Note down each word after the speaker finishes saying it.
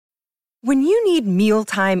When you need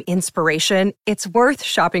mealtime inspiration, it's worth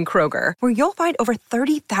shopping Kroger, where you'll find over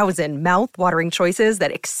 30,000 mouth-watering choices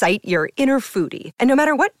that excite your inner foodie. And no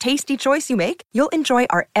matter what tasty choice you make, you'll enjoy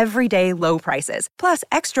our everyday low prices, plus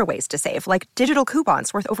extra ways to save, like digital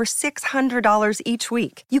coupons worth over $600 each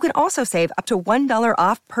week. You can also save up to $1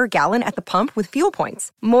 off per gallon at the pump with fuel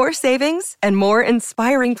points. More savings and more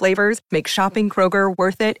inspiring flavors make shopping Kroger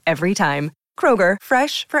worth it every time. Kroger,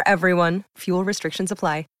 fresh for everyone. Fuel restrictions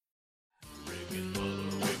apply.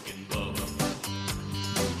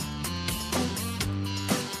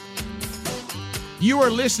 You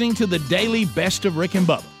are listening to the Daily Best of Rick and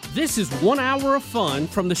Bubba. This is 1 hour of fun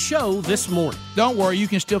from the show this morning. Don't worry, you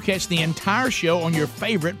can still catch the entire show on your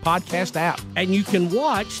favorite podcast app. And you can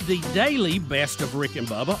watch the Daily Best of Rick and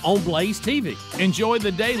Bubba on Blaze TV. Enjoy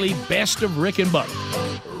the Daily Best of Rick and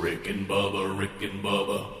Bubba. Rick and Bubba, Rick and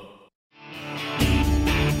Bubba.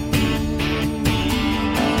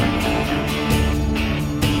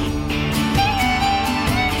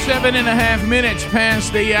 Seven and a half minutes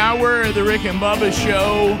past the hour of the Rick and Bubba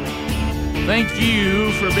Show. Thank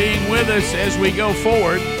you for being with us as we go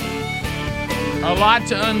forward. A lot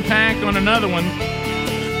to unpack on another one.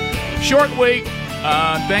 Short week.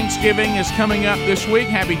 Thanksgiving is coming up this week.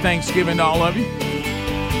 Happy Thanksgiving to all of you.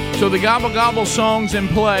 So the Gobble Gobble song's in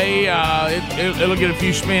play. It'll get a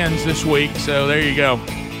few spins this week, so there you go.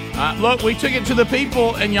 Look, we took it to the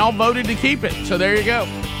people, and y'all voted to keep it, so there you go.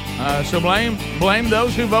 So blame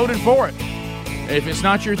those who voted for it, if it's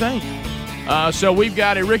not your thing. So we've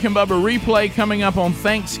got a Rick and Bubba replay coming up on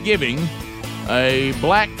Thanksgiving, a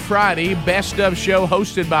Black Friday best of show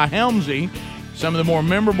hosted by Helmsy. Some of the more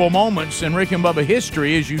memorable moments in Rick and Bubba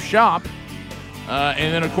history as you shop.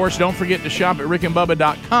 And then, of course, don't forget to shop at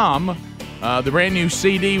rickandbubba.com. The brand new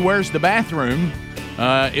CD, Where's the Bathroom,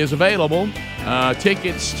 is available.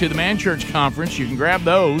 Tickets to the Man Church Conference, you can grab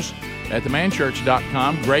those at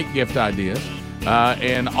themanchurch.com. Great gift ideas.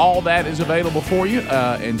 And all that is available for you.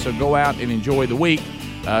 And so go out and enjoy the week.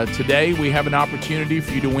 Today we have an opportunity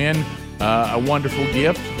for you to win a wonderful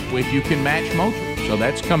gift if you can match Moultrie. So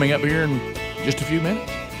that's coming up here in just a few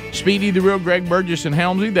minutes. Speedy, the Real, Greg Burgess, and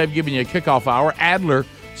Helmsy, they've given you a kickoff hour. Adler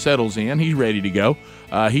settles in. He's ready to go.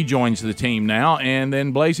 He joins the team now. And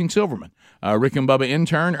then Blazing Silverman, Rick and Bubba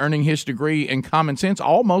intern, earning his degree in common sense,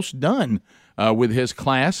 almost done with his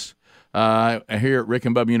class here at Rick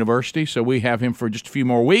and Bubba University. So we have him for just a few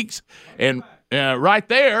more weeks. And right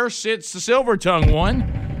there sits the silver-tongued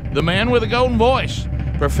one, the man with a golden voice,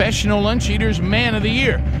 Professional Lunch Eaters Man of the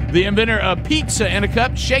Year, the inventor of Pizza in a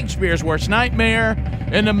Cup, Shakespeare's worst nightmare,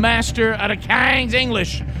 and the master of the King's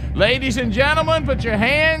English. Ladies and gentlemen, put your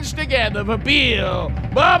hands together for Bill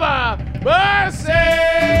Bubba Bussey!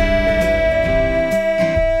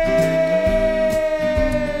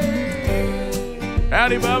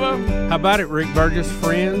 Howdy, Bubba. How about it, Rick Burgess,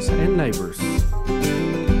 friends and neighbors?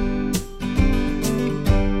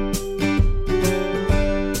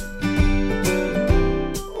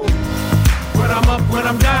 When I'm up, when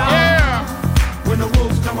I'm down. Yeah. When the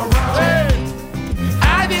wolves come around. Hey.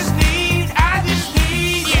 I just need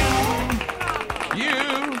you.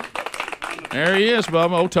 You. There he is,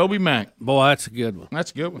 Bubba. Old Toby Mac. Boy, that's a good one.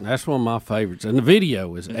 That's a good one. That's one of my favorites. And the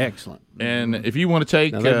video is excellent. And if you want to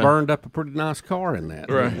take... Now, they burned up a pretty nice car in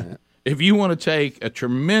that. Right. If you want to take a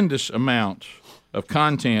tremendous amount of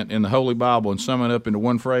content in the Holy Bible and sum it up into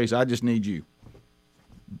one phrase, I just need you.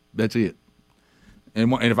 That's it.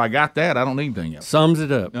 And if I got that, I don't need anything else. Sums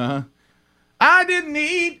it up. Uh-huh. I didn't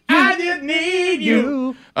need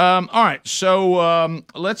you. All right, so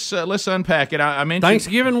let's unpack it. I mentioned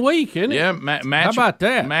Thanksgiving week, isn't it? Yeah, match. How about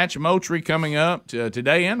that? Match Moultrie coming up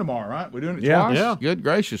today and tomorrow, right? We're doing it twice? Yeah. Good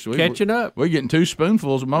gracious. Catching up. We're getting 2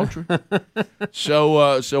 spoonfuls of Moultrie.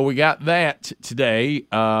 So we got that today.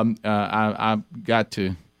 I got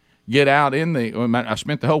to get out I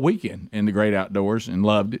spent the whole weekend in the great outdoors and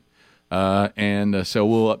loved it. So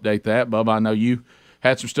we'll update that. Bubba, I know you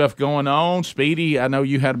had some stuff going on. Speedy, I know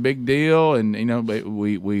you had a big deal, and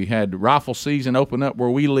we had rifle season open up where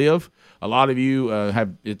we live. A lot of you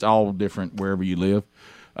have, it's all different wherever you live.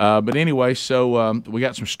 But anyway, so we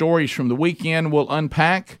got some stories from the weekend we'll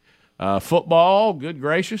unpack. Football, good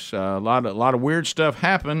gracious, a lot of weird stuff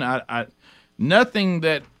happened. Nothing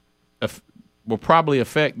that will probably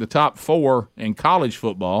affect the top 4 in college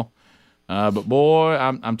football. But boy,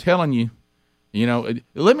 I'm telling you,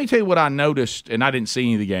 let me tell you what I noticed, and I didn't see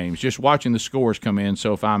any of the games. Just watching the scores come in.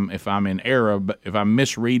 So if I'm in error, but if I'm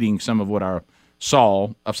misreading some of what I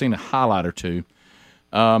saw, I've seen a highlight or two.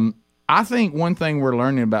 I think one thing we're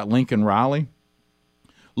learning about Lincoln Riley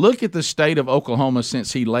Look at the state of Oklahoma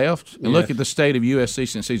since he left, and look at the state of USC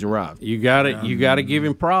since he's arrived. You got to give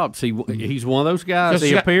him props. He's one of those guys.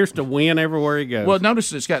 He appears to win everywhere he goes. Well,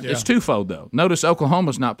 notice it's twofold though. Notice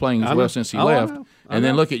Oklahoma's not playing as well since he left, and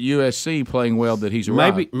then look at USC playing well that he's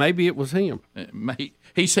arrived. Maybe it was him.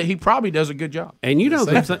 He said he probably does a good job. And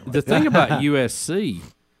the thing about USC,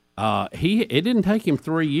 it didn't take him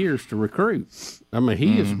 3 years to recruit. I mean,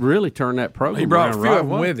 he has really turned that program. He brought a around few right of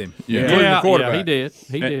them away. with him. Yeah, the quarterback. he did.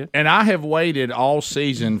 He did. And I have waited all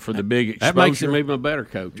season for the big exposure. That makes him even a better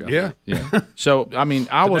coach. Yeah. So I mean,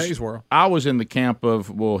 I Today's world. was in the camp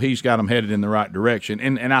of he's got them headed in the right direction,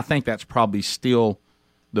 and I think that's probably still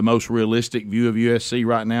the most realistic view of USC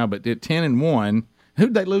right now. But at 10-1,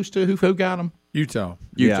 who'd they lose to? Who got them? Utah.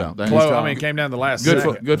 Yeah. It came down to the last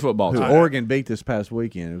second. Good football team. Oregon beat this past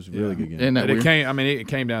weekend. It was a really good game. Isn't that weird? It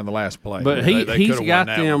came down to the last play. But They he's could've got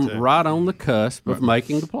won that them one, too. right on the cusp of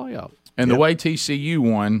making the playoff. And the way TCU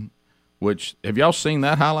won, which have y'all seen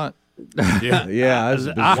that highlight? Yeah. Yeah, that's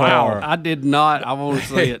bizarre. I did not. I want to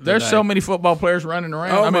see it. There's today. so many football players running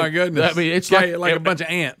around. Oh, I mean, my goodness. I mean, it's like like a bunch of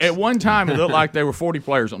ants. At one time, it looked like there were 40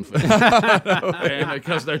 players on the field, and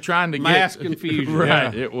because they're trying to mass get confusion.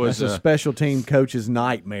 right. It was That's a special team coach's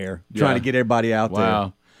nightmare, trying to get everybody out there.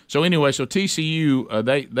 wow. So anyway, TCU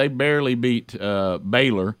they barely beat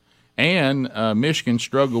Baylor, and Michigan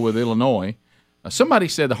struggled with Illinois. Somebody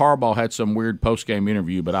said the Harbaugh had some weird post-game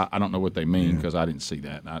interview, but I don't know what they mean because I didn't see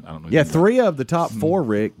that. I don't know. Yeah, 3 of the top 4,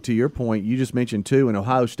 Rick, to your point, you just mentioned 2, and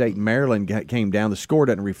Ohio State and Maryland came down. The score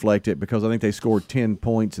doesn't reflect it because I think they scored 10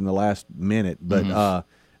 points in the last minute. But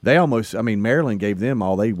they almost – I mean, Maryland gave them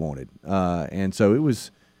all they wanted. And so it was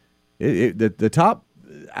the top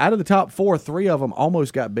 – out of the top 4, 3 of them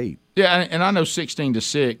almost got beat. Yeah, and I know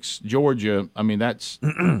 16-6, Georgia, I mean, that's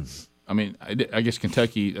 – I mean, I guess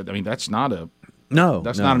Kentucky, I mean, that's not a –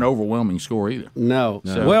 That's not an overwhelming score either. No.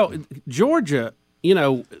 Well, Georgia,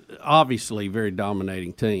 obviously very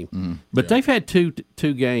dominating team, but they've had two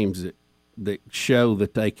games that show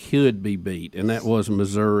that they could be beat, and that was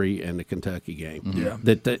Missouri and the Kentucky game. Yeah,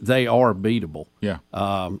 that they are beatable. Yeah.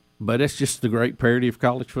 But it's just the great parity of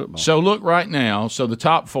college football. So look right now. So the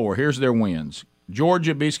top 4. Here's their wins: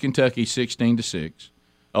 Georgia beats Kentucky 16-6.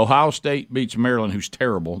 Ohio State beats Maryland, who's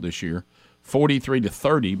terrible this year,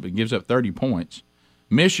 43-30, but gives up 30 points.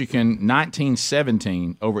 Michigan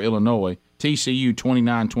 19-17 over Illinois. TCU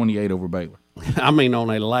 29-28 over Baylor. I mean, on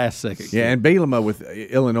a last-second. Yeah, and Bielema with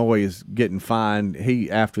Illinois is getting fined. He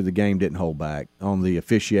after the game didn't hold back on the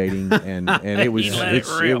officiating, and it was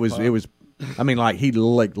it was. I mean, like he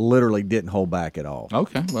literally didn't hold back at all.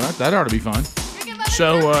 Okay, well that ought to be fun.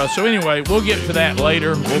 So anyway, we'll get to that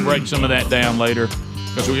later. We'll break some of that down later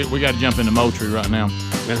because we got to jump into Moultrie right now.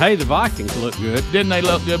 And hey, the Vikings look good. Didn't they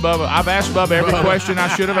look good, Bubba? I've asked Bubba every question I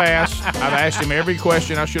should have asked. I've asked him every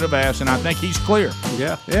question I should have asked, and I think he's clear.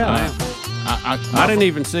 Yeah. I didn't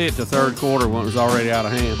even see it the third quarter when it was already out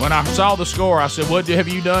of hand. When I saw the score, I said, "What have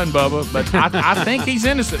you done, Bubba?" But I think he's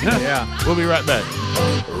innocent. Yeah. We'll be right back.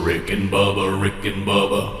 Rick and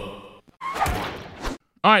Bubba.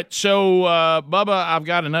 All right, so Bubba, I've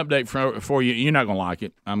got an update for you. You're not going to like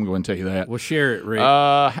it. I'm going to tell you that. Well, share it, Rick.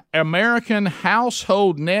 American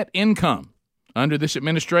household net income under this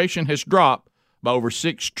administration has dropped by over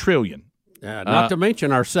 $6 trillion. Not to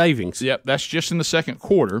mention our savings. Yep, that's just in the second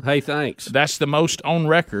quarter. Hey, thanks. That's the most on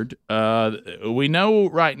record. We know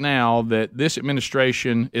right now that this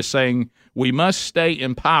administration is saying we must stay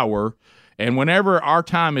in power, and whenever our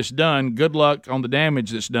time is done, good luck on the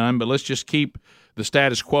damage that's done, but let's just keep the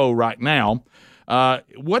status quo right now.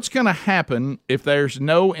 What's going to happen if there's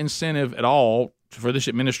no incentive at all for this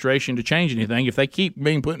administration to change anything? If they keep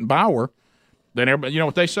being put in power, then everybody, you know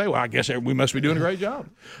what they say? Well, I guess we must be doing a great job.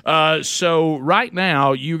 So right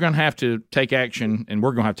now, you're going to have to take action, and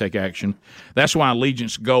we're going to have to take action. That's why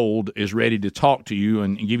Allegiance Gold is ready to talk to you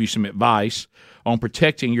and give you some advice on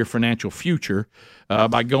protecting your financial future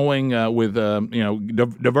by going with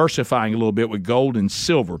diversifying a little bit with gold and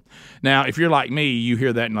silver. Now, if you're like me, you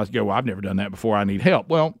hear that and you go, "Well, I've never done that before. I need help."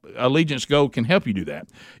 Well, Allegiance Gold can help you do that.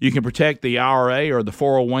 You can protect the IRA or the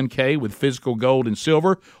 401k with physical gold and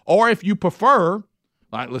silver, or if you prefer,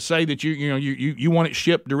 like let's say that you want it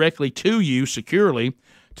shipped directly to you securely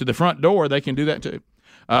to the front door, they can do that too.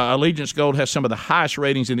 Allegiance Gold has some of the highest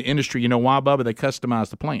ratings in the industry. You know why, Bubba? They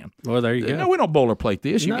customize the plan. Well, there you go. No, we don't boilerplate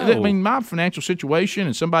this. No. I mean, my financial situation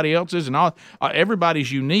and somebody else's and all, everybody's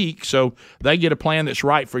unique, so they get a plan that's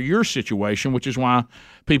right for your situation, which is why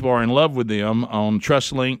people are in love with them on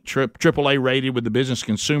TrustLink, AAA rated with the Business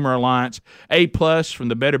Consumer Alliance, A+ from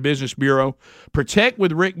the Better Business Bureau.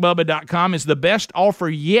 ProtectWithRickBubba.com is the best offer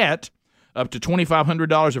yet, up to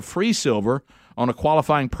 $2,500 of free silver on a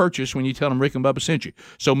qualifying purchase when you tell them Rick and Bubba sent you.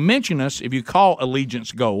 So mention us if you call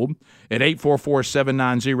Allegiance Gold at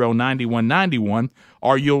 844-790-9191,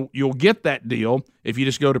 or you'll get that deal if you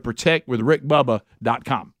just go to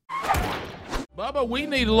protectwithrickbubba.com. Bubba, we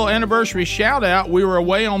need a little anniversary shout-out. We were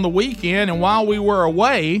away on the weekend, and while we were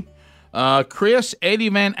away, Chris Eddie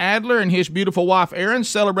Van Adler and his beautiful wife Erin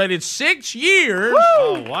celebrated 6 years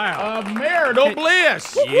of marital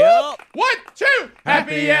bliss. Yep. 1, 2,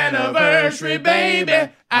 happy anniversary,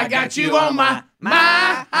 baby. I got you on my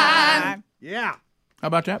mind. Yeah. How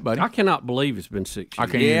about that, buddy? I cannot believe it's been 6 years. I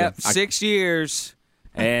can't Yeah, either. 6 years,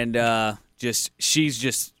 and she's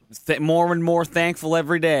just more and more thankful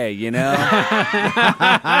every day. You know.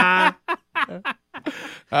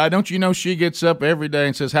 Don't you know she gets up every day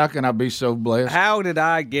and says, "How can I be so blessed?" How did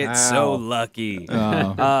I get so lucky?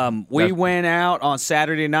 Oh. We went out on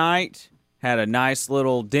Saturday night, had a nice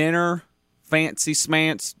little dinner, fancy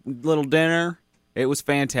smants little dinner. It was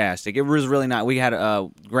fantastic. It was really nice. We had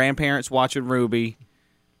grandparents watching Ruby,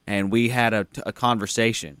 and we had a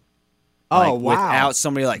conversation. Oh, wow. Without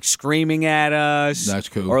somebody like screaming at us. That's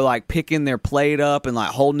cool. Or like picking their plate up and like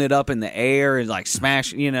holding it up in the air and like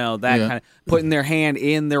smashing, that kind of putting their hand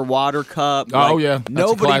in their water cup. Oh, Like, yeah. That's a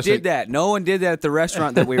nobody classic. did that. No one did that at the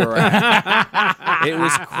restaurant that we were at. It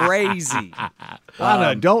was crazy. An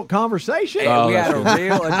adult conversation. And we had a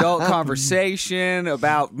real adult conversation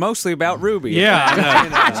mostly about Ruby. Yeah, I know.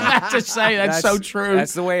 I have to say that's so true.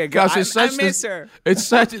 That's the way it goes. Gosh, I miss her. It's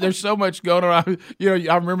there's so much going on.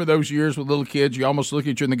 I remember those years with little kids. You almost look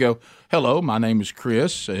at you and they go, "Hello, my name is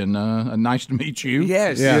Chris, and nice to meet you."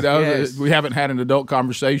 Yes, yes. We haven't had an adult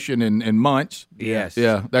conversation in months. Yes.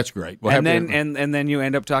 Yeah, that's great. Well, And then you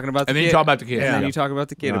end up talking about the And then kid. you talk about the kid. And then Yeah. you talk about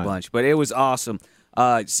the kid Right. a bunch. But it was awesome.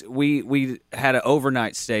 We had an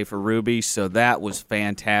overnight stay for Ruby, so that was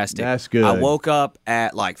fantastic. That's good. I woke up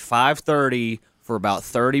at like 5:30 for about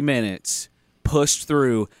 30 minutes, pushed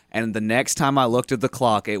through, and the next time I looked at the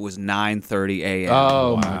clock, it was 9:30 a.m.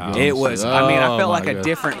 Oh my goodness. It was. I mean, I felt Oh, like my a goodness.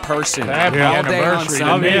 different person Happy all day on anniversary to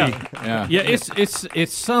Sunday. me. Yeah. Yeah,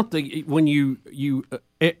 it's something when you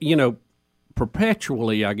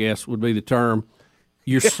perpetually, I guess would be the term.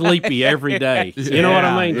 You're sleepy every day. You know what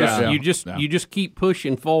I mean? Yeah. You just keep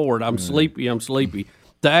pushing forward. I'm sleepy.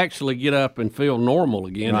 To actually get up and feel normal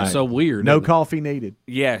again Right. is so weird. No isn't it? coffee needed.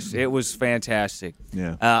 Yes, it was fantastic.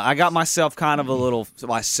 Yeah. I got myself kind of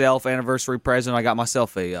my self-anniversary present. I got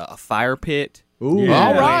myself a fire pit. Ooh. Yeah.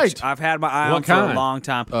 All right. Which I've had my eye What on for a kind? long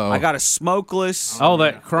time. I got a smokeless. Oh,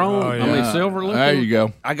 that chrome. I mean, Yeah. silver looking. There you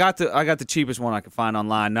go. I got the cheapest one I could find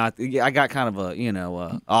online. I got kind of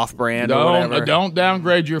a off-brand or whatever. Don't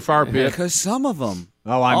downgrade your fire pit. Because some of them.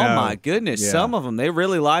 Oh, I know. Oh my goodness, Yeah. some of them they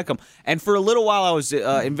really like them. And for a little while, I was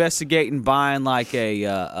investigating buying like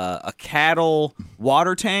a cattle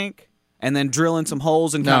water tank, and then drilling some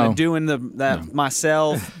holes and kind No. of doing that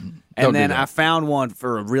myself. Don't And do then that. I found one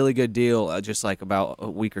for a really good deal just like about a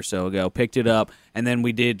week or so ago. Picked it up, and then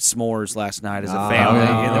we did s'mores last night as a family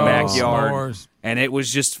in the backyard. s'mores. And it was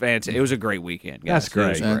just fantastic. It was a great weekend, guys. That's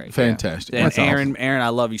great. It was great. Fantastic. And That's Aaron, I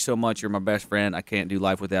love you so much. You're my best friend. I can't do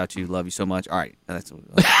life without you. Love you so much. All right, that's enough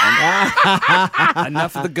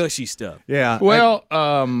of the gushy stuff. Yeah. Well,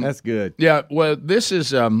 that's good. yeah. Well, this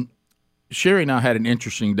is Sherry and I had an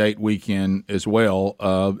interesting date weekend as well,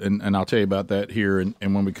 and I'll tell you about that here and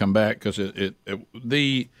when we come back because we're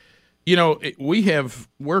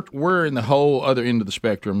in the whole other end of the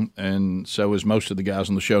spectrum, and so is most of the guys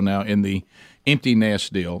on the show now in the empty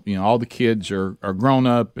nest deal. All the kids are grown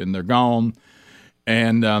up and they're gone,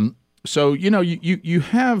 and so you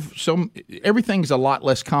have everything's a lot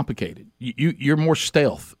less complicated. You're more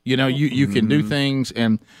stealth. You can do things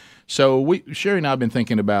and. So Sherry and I have been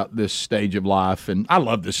thinking about this stage of life, and I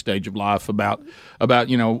love this stage of life. About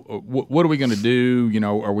what are we going to do?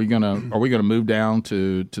 Are we going to move down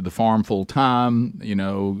to the farm full time?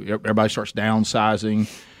 Everybody starts downsizing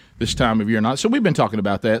this time of year, not. So we've been talking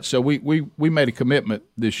about that. So we made a commitment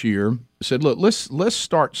this year. Said, look, let's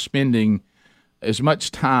start spending as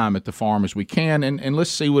much time at the farm as we can, and let's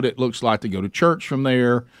see what it looks like to go to church from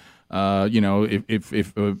there. If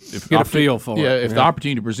Get a feel for it. if the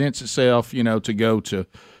opportunity presents itself, to go to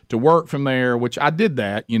work from there, which I did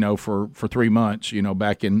that, for 3 months,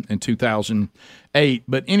 back in 2008.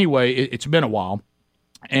 But anyway, it's been a while,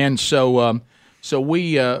 and so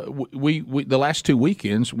we the last 2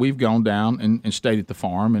 weekends we've gone down and stayed at the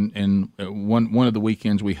farm, and one of the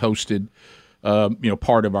weekends we hosted,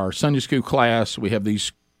 part of our Sunday school class. We have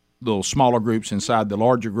these little smaller groups inside the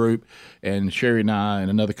larger group, and Sherry and I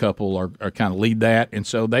and another couple are kind of lead that, and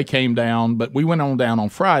so they came down, but we went on down on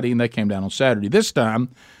Friday and they came down on Saturday. This time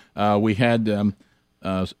we had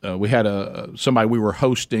we had somebody we were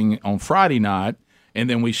hosting on Friday night, and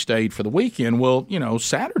then we stayed for the weekend. Well,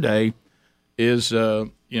 Saturday is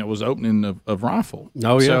was opening of rifle.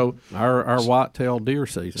 Oh yeah, so our white-tailed deer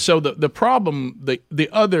season. So the problem, the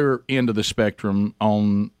other end of the spectrum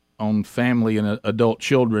on family and adult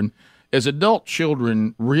children is adult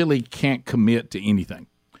children really can't commit to anything.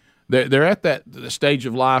 They're at that stage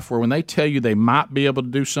of life where when they tell you they might be able to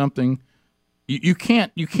do something, you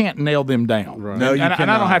can't nail them down. Right. No, you cannot.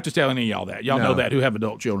 And I don't have to tell any of y'all that. Y'all know that who have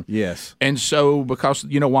adult children. Yes. And so because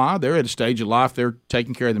you know why? They're at a stage of life they're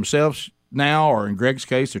taking care of themselves now, or in Greg's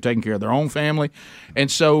case, they're taking care of their own family. And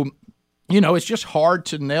so, it's just hard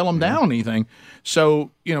to nail them down on anything.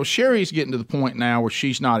 So, Sherry's getting to the point now where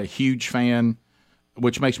she's not a huge fan,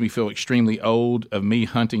 which makes me feel extremely old, of me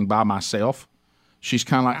hunting by myself. She's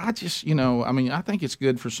kind of like, I think it's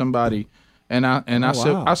good for somebody. And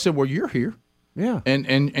I said, well, you're here. Yeah.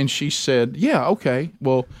 And she said, yeah, okay.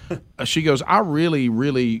 Well, she goes, I really,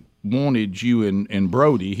 really wanted you and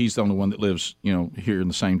Brody, he's the only one that lives, here in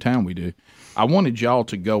the same town we do. I wanted y'all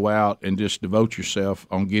to go out and just devote yourself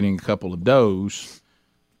on getting a couple of does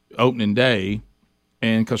opening day,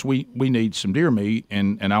 and because we need some deer meat,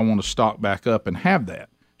 and I want to stock back up and have that.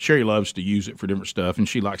 Sherry loves to use it for different stuff, and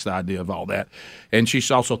she likes the idea of all that. And she's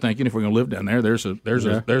also thinking, if we're going to live down there, there's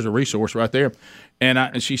a resource right there.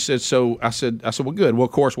 And she said, so I said, well, good. Well,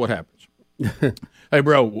 of course, what happens? Hey,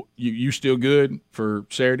 bro, you still good for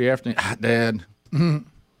Saturday afternoon? Dad,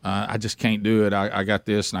 I just can't do it. I got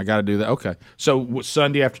this and I got to do that. Okay, so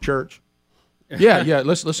Sunday after church? Yeah.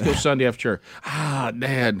 Let's go Sunday after church.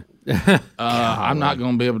 Dad, I'm not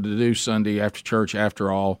going to be able to do Sunday after church after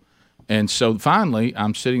all. And so finally,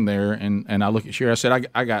 I'm sitting there, and I look at Sherry.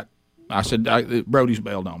 I said, Brody's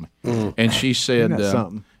bailed on me. And she said,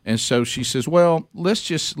 and so she says, well, let's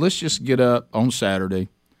just get up on Saturday.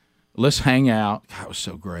 Let's hang out. God, it was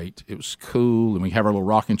so great. It was cool, and we have our little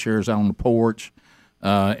rocking chairs out on the porch,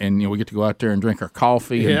 and we get to go out there and drink our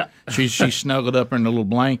coffee. Yeah. And she's snuggled up in a little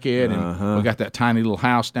blanket, and we got that tiny little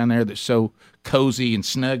house down there that's so cozy and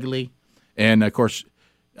snuggly. And of course,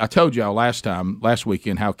 I told y'all last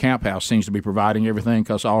weekend, how Camp House seems to be providing everything,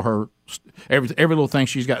 because all her every little thing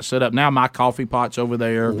she's got set up. Now my coffee pot's over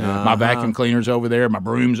there, my vacuum cleaner's over there, my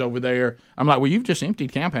broom's over there. I'm like, well, you've just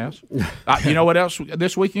emptied Camp House. You know what else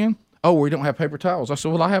this weekend? Oh, we don't have paper towels. I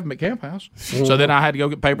said, well, I have them at Camp House. So then I had to go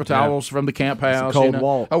get paper towels from the Camp House. Cold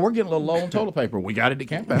wall. Oh, we're getting a little low on toilet paper. We got it at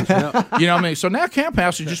Camp House. You know what I mean? So now Camp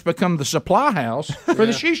House has just become the supply house for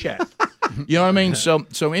the she shack. You know what I mean?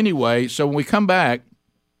 So anyway, so when we come back,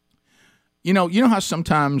 you know how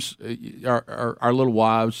sometimes our little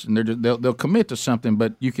wives, and they'll commit to something,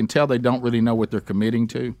 but you can tell they don't really know what they're committing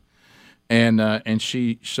to.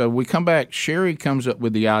 So we come back. Sherry comes up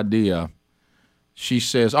with the idea. She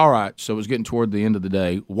says, "All right." So it's getting toward the end of the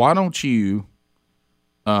day. Why don't you?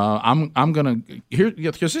 I'm gonna here,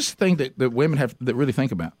 because this is the thing that women have that really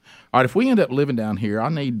think about. All right, if we end up living down here, I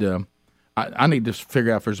need to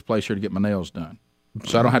figure out if there's a place here to get my nails done.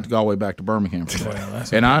 So I don't have to go all the way back to Birmingham for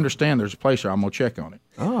that. And I understand there's a place there. I'm gonna check on it.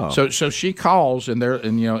 Oh. So she calls and they're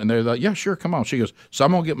like, yeah, sure, come on. She goes, so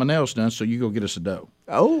I'm gonna get my nails done. So you go get us a doe.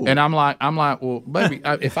 Oh. And I'm like, well, baby,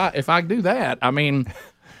 if I do that, I mean,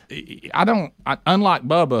 unlike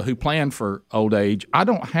Bubba, who planned for old age, I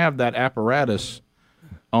don't have that apparatus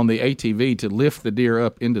on the ATV to lift the deer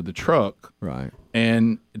up into the truck, right?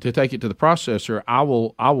 And to take it to the processor, I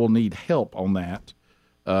will need help on that.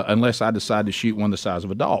 Unless I decide to shoot one the size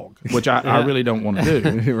of a dog, which I really don't want to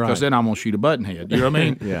do, because then I'm going to shoot a buttonhead. You know what I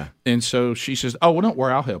mean? Yeah. And so she says, oh, well, don't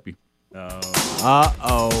worry, I'll help you.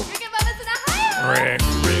 Uh-oh.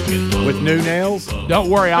 With new nails? Don't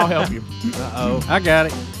worry, I'll help you. Uh-oh. I got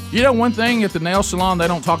it. You know, one thing at the nail salon they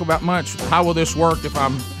don't talk about much, how will this work if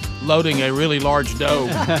I'm loading a really large doe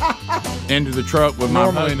into the truck with my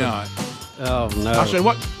Normally not. Oh, no. I said,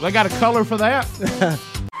 what? They got a color for that?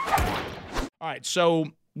 All right, so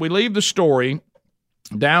we leave the story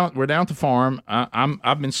down. We're down at the farm.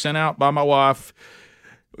 I've been sent out by my wife.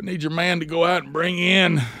 We need your man to go out and bring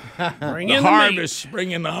in the harvest.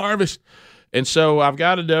 Bring in the harvest. And so I've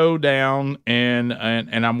got a doe down, and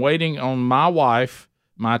I'm waiting on my wife,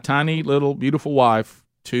 my tiny little beautiful wife,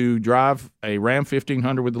 to drive a Ram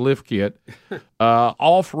 1500 with the lift kit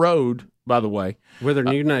off road. By the way, with her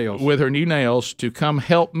new nails. With her new nails, to come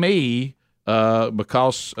help me.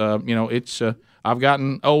 Because it's I've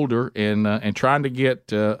gotten older, and trying to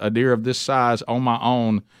get a deer of this size on my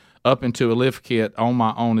own up into a lift kit on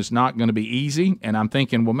my own is not going to be easy. And I'm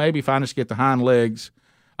thinking, well, maybe if I just get the hind legs,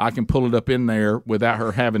 I can pull it up in there without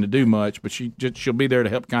her having to do much. But she'll be there to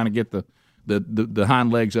help kind of get the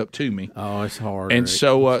hind legs up to me. Oh, it's hard. And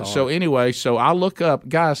Rick. so anyway, so I look up,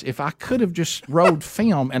 guys. If I could have just rolled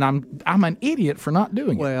film, and I'm an idiot for not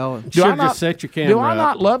doing it. Well, do I just set your camera Do I up.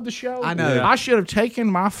 not love the show? I know. I should have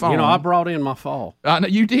taken my phone. I brought in my fall. No,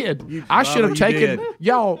 you did. I should have taken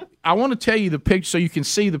y'all. I want to tell you the picture so you can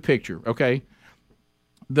see the picture. Okay.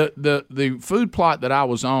 The food plot that I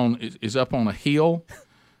was on is up on a hill,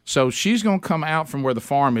 so she's going to come out from where the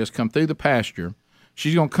farm is, come through the pasture.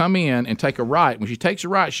 She's going to come in and take a right. When she takes a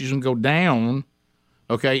right, she's going to go down,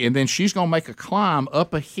 okay, and then she's going to make a climb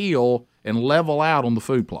up a hill and level out on the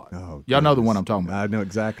food plot. Oh, y'all know the one I'm talking about. I know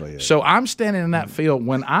exactly. So I'm standing in that field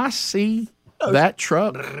when I see that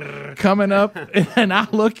truck coming up, and I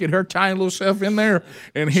look at her tiny little self in there,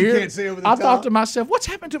 and here can't see over the I top. thought to myself, "What's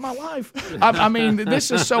happened to my life?" I mean,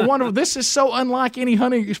 this is so wonderful. This is so unlike any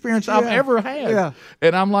hunting experience I've ever had. Yeah.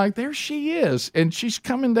 And I'm like, there she is, and she's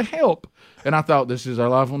coming to help. And I thought, this is our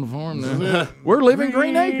life on the farm now. We're living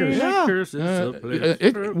Green Acres.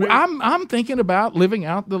 I'm thinking about living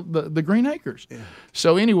out the Green Acres. Yeah.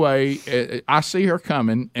 So anyway, I see her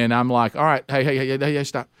coming, and I'm like, all right, hey,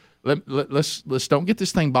 stop. Let's don't get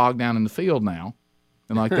this thing bogged down in the field now,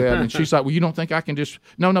 and like that. And she's like, well, you don't think I can just?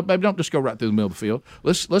 No, baby, don't just go right through the middle of the field.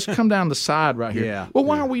 Let's come down the side right here. Yeah. Well,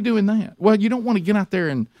 why are we doing that? Well, you don't want to get out there,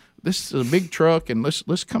 and this is a big truck, and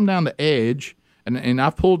let's come down the edge. And I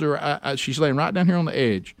pulled her. She's laying right down here on the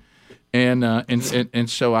edge, and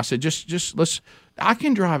so I said, just let's. I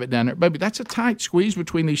can drive it down there, baby. That's a tight squeeze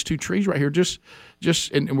between these two trees right here.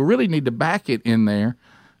 And we really need to back it in there,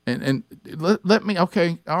 and let me.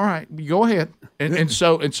 Okay, all right, you go ahead. And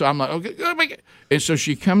so I'm like, okay, go make it. And so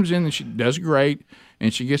she comes in and she does great,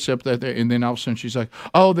 and she gets up there, and then all of a sudden she's like,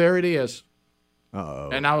 oh, there it is. Uh-oh.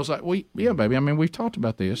 And I was like, well, yeah, baby. I mean, we've talked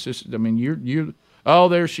about this. You. Oh,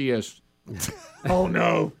 there she is. Oh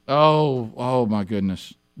no! Oh my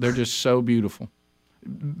goodness! They're just so beautiful,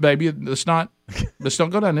 baby. Let's don't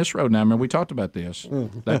go down this road now. Remember, we talked about this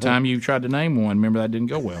that time you tried to name one. Remember that didn't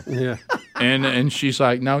go well. Yeah. And she's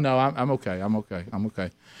like, no, I'm okay.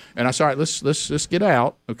 And I said, all right, let's get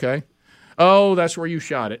out, okay? Oh, that's where you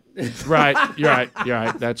shot it. Right. You're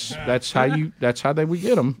right. That's how we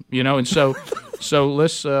get them, And so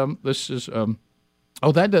let's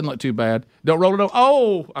oh, that doesn't look too bad. Don't roll it over.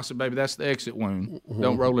 Oh, I said, baby, that's the exit wound.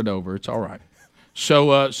 Don't roll it over. It's all right.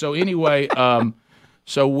 So anyway,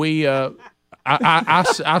 so we, I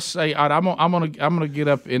say, all right, I'm gonna get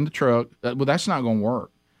up in the truck. Well, that's not gonna work.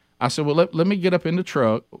 I said, well, let me get up in the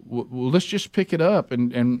truck. Well, let's just pick it up,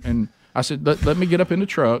 and I said, let me get up in the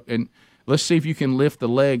truck, and let's see if you can lift the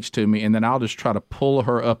legs to me, and then I'll just try to pull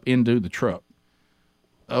her up into the truck.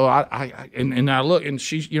 Oh, and I look, and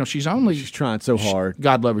she's trying so hard.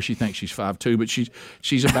 God love her. She thinks she's 5'2", but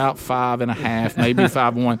she's about 5.5, maybe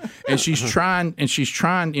 5'1", and she's trying.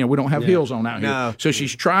 We don't have heels on out here, No. so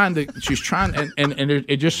she's trying, and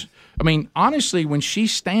it just. I mean, honestly, when she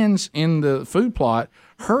stands in the food plot,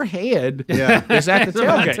 her head is at the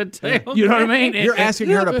tailgate. You know what I mean? You're asking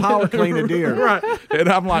her to power clean a deer. Right. And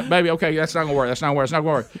I'm like, baby, okay, that's not going to work. It's not going to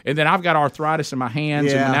work. And then I've got arthritis in my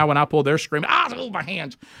hands, and now when I pull, they're screaming, my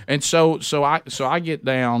hands. And so I get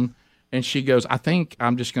down, and she goes, I think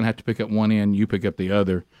I'm just going to have to pick up one end, you pick up the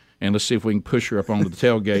other, and let's see if we can push her up onto the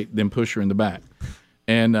tailgate, then push her in the back.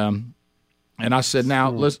 And I said, now,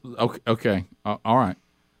 let's, okay, all right.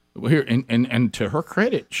 Well, here and to her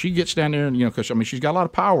credit, she gets down there and because she's got a lot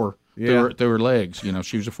of power through her legs.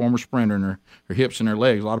 She was a former sprinter, and her hips and her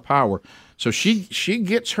legs, a lot of power. So she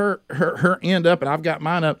gets her end up, and I've got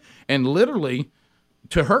mine up, and literally,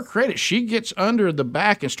 to her credit, she gets under the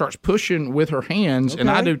back and starts pushing with her hands,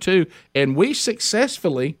 and I do too, and we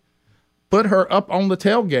successfully put her up on the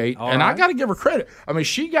tailgate. And I got to give her credit. I mean,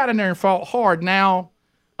 she got in there and fought hard. Now,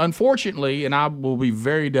 unfortunately, and I will be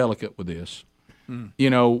very delicate with this. When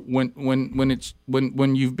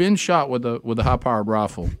you've been shot with a high powered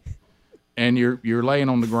rifle, and you're laying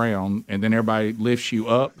on the ground, and then everybody lifts you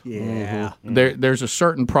up. Yeah. There's a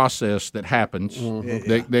certain process that happens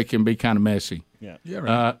that can be kind of messy. Yeah.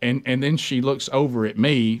 Right. And then she looks over at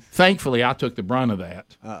me. Thankfully, I took the brunt of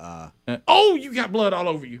that. Oh, you got blood all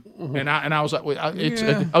over you. And I was like, well,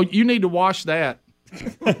 you need to wash that,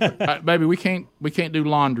 baby. We can't do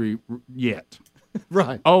laundry yet.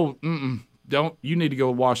 Right. Oh, you need to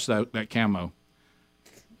go wash that camo.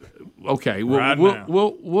 Okay, we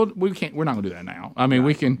can't. We're not gonna do that now. I mean,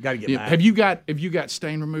 we can. Gotta get back. Have you got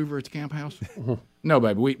stain remover at the camp house? No,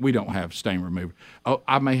 baby, we don't have stain remover. Oh,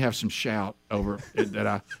 I may have some shout over it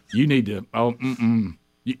that you need to. Oh,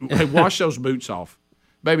 hey, wash those boots off,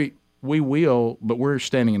 baby. we will, but we're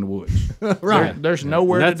standing in the woods. Right. There's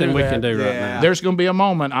nowhere to do Nothing we that. can do right now. There's going to be a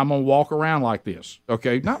moment I'm going to walk around like this.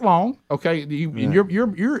 Okay, not long. Okay,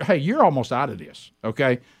 you're almost out of this.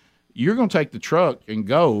 Okay, you're going to take the truck and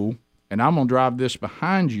go, and I'm going to drive this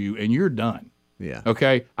behind you, and you're done. Yeah.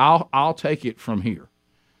 Okay, I'll take it from here.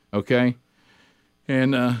 Okay.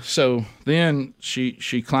 And so then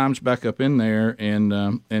she climbs back up in there, and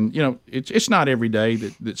you know it's not every day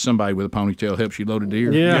that somebody with a ponytail helps you load a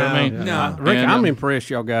deer. Yeah, you know what I mean? No, Rick, I'm impressed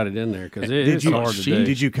y'all got it in there because it's hard to do.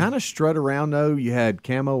 Did you kind of strut around though? You had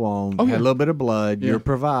camo on, Oh, had yeah. a little bit of blood. You're a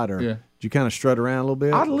provider. Yeah. Did you kind of strut around a little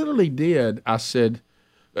bit? I literally did. I said,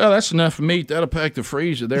 "Well, that's enough meat. That'll pack the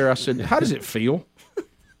freezer there." I said, "How does it feel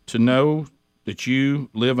to know that you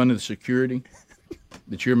live under the security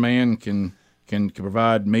that your man can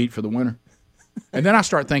provide meat for the winter?" And then I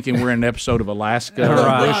start thinking we're in an episode of Alaska,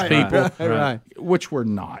 Bush people, Right. which we're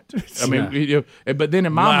not. I mean, you know, but then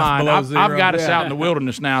in my mind, I've got us out in the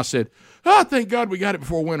wilderness now. I said, "Oh, thank God we got it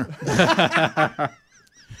before winter."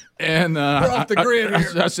 And we're off the grid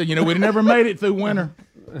here. I said, "You know, we never made it through winter."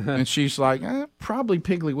 And she's like, "Probably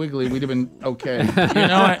Piggly Wiggly. We'd have been okay, you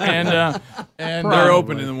know." And They're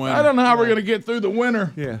open in the winter. I don't know how we're going to get through the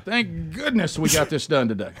winter. Yeah. Thank goodness we got this done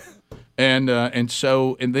today. And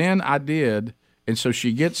then I did. And so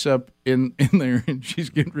she gets up in there, and she's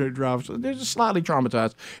getting ready to drive. So they're just slightly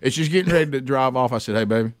traumatized. And she's getting ready to drive off. I said, "Hey,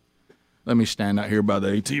 baby, let me stand out here by the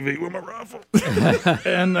ATV with my rifle."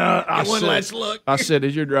 And I said,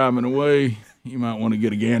 "As you're driving away, you might want to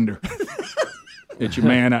get a gander at your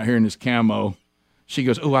man out here in this camo." She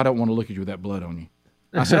goes, "Oh, I don't want to look at you with that blood on you."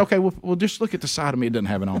 I said, "Okay, well, just look at the side of me. It doesn't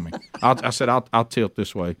have it on me." I said, I'll tilt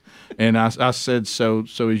this way. And I said, so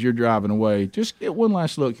as you're driving away, just get one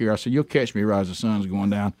last look here. I said, "You'll catch me right as the sun's going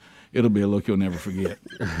down. It'll be a look you'll never forget."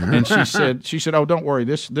 And she said, "Oh, don't worry.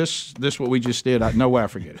 This what we just did. No way I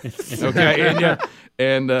forget it." Okay.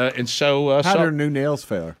 And so How did her new nails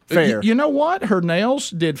fare? You know what? Her nails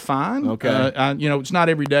did fine. Okay. You know, it's not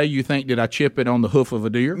every day you think, did I chip it on the hoof of a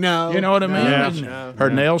deer? No. You know what I mean? No. Her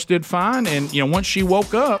nails did fine, and you know, once she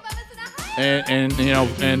woke up and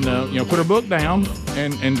put her book down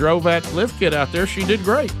and drove that lift kit out there, she did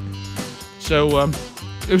great. So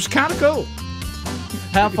it was kind of cool.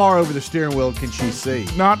 How far over the steering wheel can she see?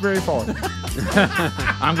 Not very far.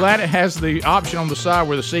 I'm glad it has the option on the side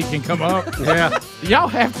where the seat can come up. Yeah. Y'all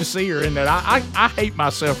have to see her in that. I hate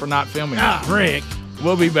myself for not filming it. Rick.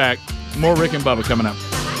 We'll be back. More Rick and Bubba coming up.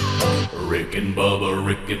 Rick and Bubba,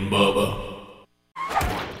 Rick and Bubba.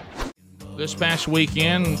 This past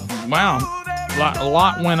weekend, wow, a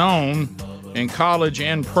lot went on in college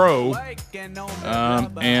and pro.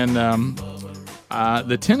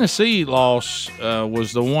 The Tennessee loss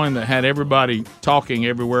was the one that had everybody talking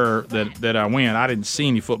everywhere that I went. I didn't see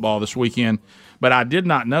any football this weekend, but I did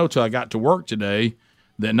not know till I got to work today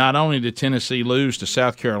that not only did Tennessee lose to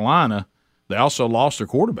South Carolina, they also lost their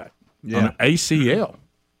quarterback on an ACL.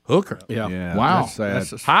 Hooker. Yeah. Wow. That's sad.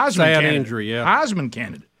 That's a Heisman sad candidate. injury, yeah. Heisman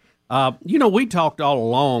candidate. You know, we talked all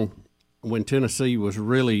along when Tennessee was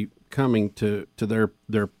really coming to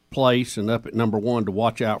their place and up at number one to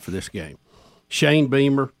watch out for this game. Shane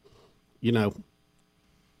Beamer, you know,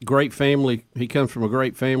 great family. He comes from a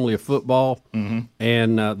great family of football. Mm-hmm.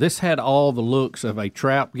 And this had all the looks of a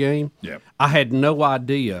trap game. Yep. I had no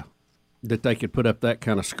idea that they could put up that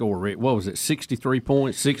kind of score, Rick. What was it, 63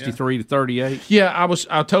 points, 63 to 38? Yeah,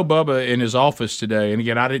 I told Bubba in his office today, and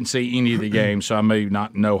again, I didn't see any of the games, so I may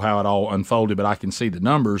not know how it all unfolded, but I can see the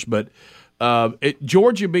numbers. But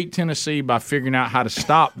Georgia beat Tennessee by figuring out how to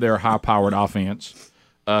stop their high-powered offense.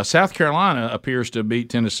 South Carolina appears to beat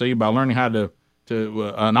Tennessee by learning how to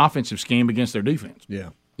an offensive scheme against their defense. Yeah.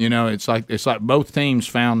 You know, it's like both teams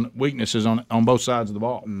found weaknesses on both sides of the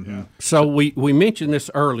ball. Mm-hmm. So we mentioned this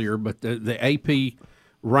earlier, but the AP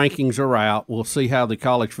rankings are out. We'll see how the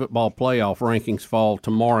college football playoff rankings fall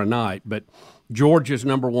tomorrow night. But Georgia's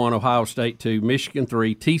number 1, Ohio State 2, Michigan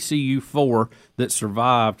 3, TCU 4 that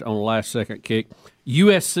survived on the last-second kick.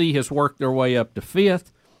 USC has worked their way up to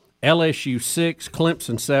 5th. LSU 6,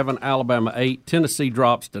 Clemson 7, Alabama 8, Tennessee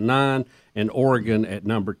drops to 9, and Oregon at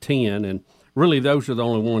number 10. And really, those are the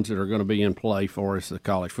only ones that are going to be in play for us, the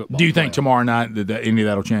college football. Do you think tomorrow night that any of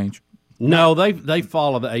that will change? No, they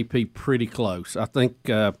follow the AP pretty close. I think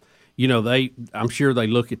I'm sure they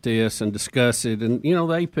look at this and discuss it, and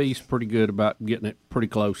the AP's pretty good about getting it pretty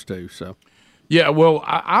close too. So. Yeah, well,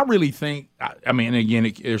 I really think. I mean,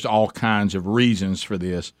 again, there's all kinds of reasons for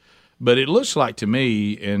this. But it looks like to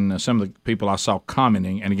me, and some of the people I saw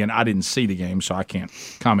commenting, and again, I didn't see the game, so I can't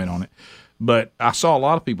comment on it. But I saw a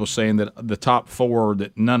lot of people saying that the top 4,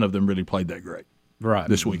 that none of them really played that great right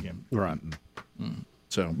this weekend. Right.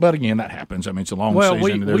 So, but again, that happens. I mean, it's a long Well,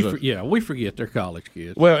 season. we forget they're college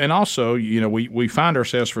kids. Well, and also, we find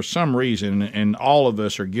ourselves for some reason, and all of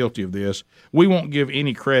us are guilty of this. We won't give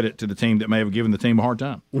any credit to the team that may have given the team a hard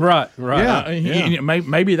time. Right.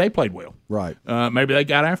 Maybe they played well. Right. Maybe they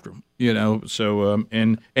got after them. So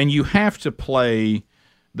and you have to play.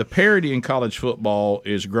 The parity in college football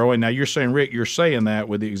is growing. Now, you're saying, Rick, you're saying that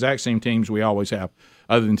with the exact same teams we always have,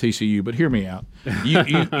 other than TCU. But hear me out.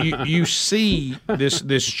 You see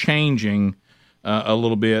this changing a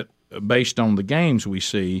little bit based on the games we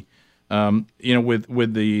see.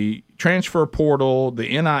 With the transfer portal, the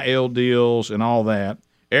NIL deals, and all that.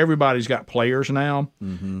 Everybody's got players now,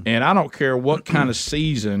 and I don't care what kind of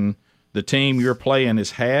season the team you're playing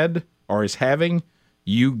has had or is having.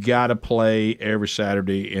 You got to play every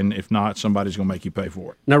Saturday, and if not, somebody's going to make you pay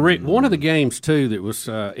for it. Now, Rick, one of the games, too, that was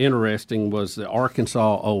interesting was the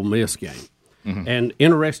Arkansas-Ole Miss game, and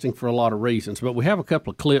interesting for a lot of reasons. But we have a couple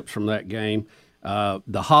of clips from that game.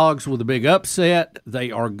 The Hogs with a big upset. They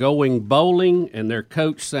are going bowling, and their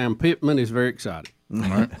coach, Sam Pittman, is very excited. All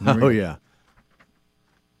right. Oh, yeah.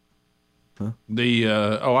 Huh?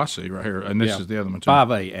 I see right here, and this is the other one, too.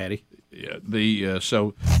 5A, Addy. Yeah,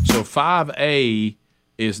 so 5A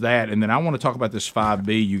is that, and then I want to talk about this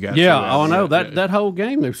 5B you got. Yeah, I know that whole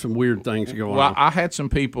game. There's some weird things going on. Well, I had some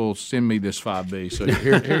people send me this 5B, so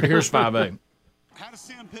here's 5A. How does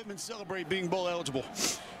Sam Pittman celebrate being bowl eligible?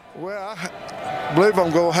 Well, I believe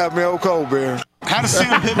I'm going to have my old cold beer. How does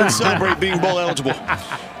Sam Pittman celebrate being bowl eligible?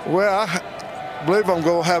 Well, I believe I'm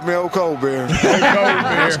going to have my old cold beer.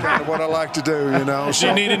 That's kind of what I like to do, Do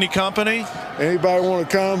you need any company? Anybody want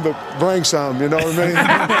to come, but bring some, you know what I mean?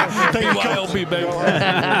 BYLP,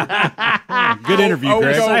 baby. Good interview,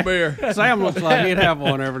 Greg. Cold beer. Sam looks like he'd have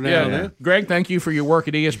one every now and then. Greg, thank you for your work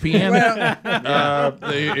at ESPN.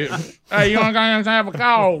 Hey, you want to have a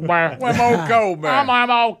cold beer? Well, I'm old cold beer. I'm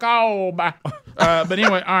old cold beer. But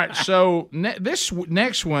anyway, all right, so this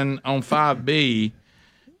next one on 5B,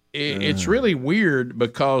 it's really weird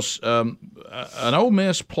because an Ole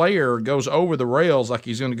Miss player goes over the rails like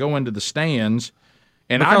he's going to go into the stands.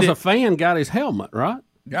 And because a fan got his helmet, right?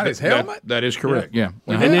 Got his helmet? That is correct, yeah.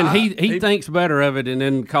 And then he thinks better of it and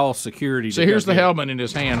then calls security. So here's the helmet in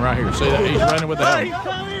his hand right here. See that? He's running with the helmet. He's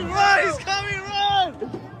coming, run! He's coming, run!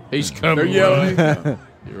 He's coming. They're yelling.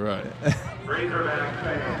 You're right. Razorback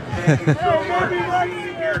fans, thank you so much for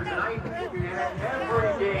being here tonight and every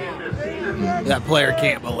game this season. That player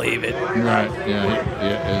can't believe it. Right,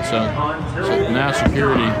 yeah. So now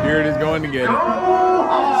security. Security's going to get it.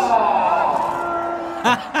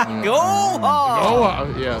 Go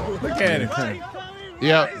hard! Yeah. Look at him.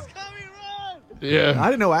 Yeah. Yeah. I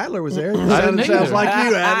didn't know Adler was there. I didn't Sounds either. like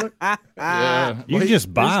you, Adler. Yeah. You can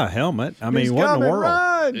just buy a helmet. I mean, what in the world?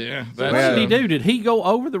 Run. Yeah. What did he do? Did he go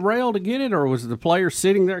over the rail to get it, or was the player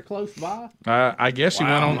sitting there close by? I guess he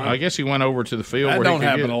went on. I guess he went over to the field. That where don't he could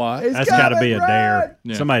happen get a lot. He's That's got to be a coming, dare.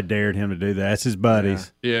 Yeah. Somebody dared him to do that. That's his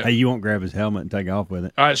buddies. Yeah. Hey, you won't grab his helmet and take off with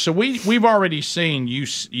it. All right, so we've already seen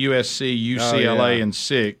USC, UCLA in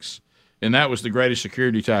 6, and that was the greatest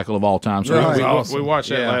security tackle of all time. So we watched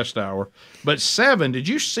that last hour. But 7, did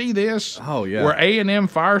you see this? Oh, yeah. Where A&M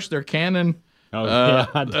fires their cannon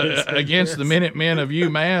against the Minutemen of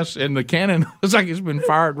UMass, and the cannon looks like it's been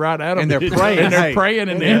fired right at them. And they're praying. And they're praying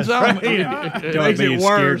in the end zone. Don't be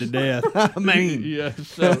scared to death. I mean, Yeah,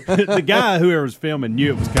 so The guy, whoever was filming,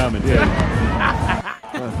 knew it was coming.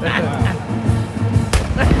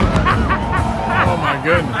 Oh, my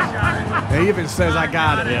goodness. he even says, I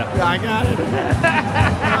got it. Yeah, I got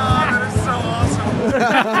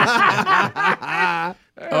it.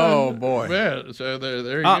 Oh, boy. yeah, so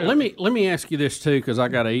there you go. Let me ask you this too, because I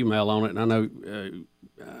got an email on it, and I know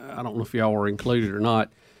I don't know if y'all were included or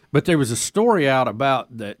not, but there was a story out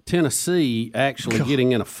about that Tennessee actually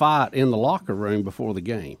getting in a fight in the locker room before the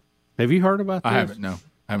game. Have you heard about this? I haven't. No,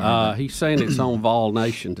 I haven't. Heard that. He's saying it's on Vol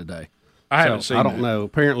Nation today. I haven't seen. I don't that. know.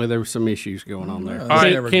 Apparently, there were some issues going on there. That's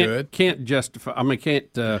never good. Can't justify. I mean,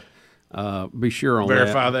 can't be sure on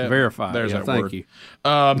Verify that. that. Verify. There's yeah, that thank word. you.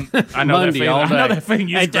 I know Monday that feeling. all I know day. that feeling.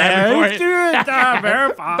 You Hey, grabbing for it.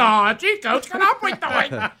 Verify. Chico's got up with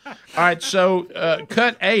the All right, so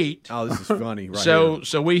cut 8. Oh, this is funny. Right here.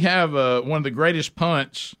 So we have one of the greatest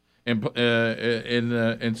punts, and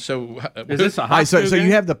so Is this a All high right, so school you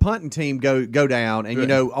game? have the punting team go down,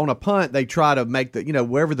 and on a punt they try to make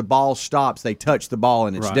wherever the ball stops, they touch the ball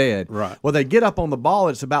and it's dead. Right. Well, they get up on the ball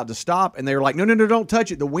and it's about to stop, and they're like, no, don't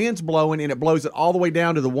touch it. The wind's blowing, and it blows it all the way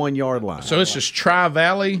down to the 1 yard line. So it's just Tri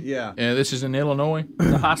Valley. Yeah. And this is in Illinois.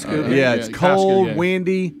 the high school game? yeah, it's high school cold, game.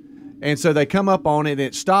 windy. And so they come up on it, and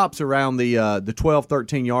it stops around the 12,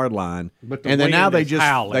 13-yard line. But the and then now wind they is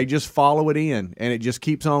howling. just follow it in, and it just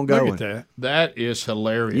keeps on going. Look at that. That is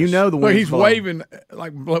hilarious. You know the Look, wind. he's waving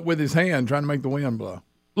like with his hand, trying to make the wind blow.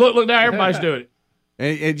 Look now, everybody's doing it.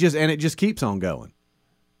 And it just keeps on going.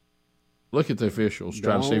 Look at the officials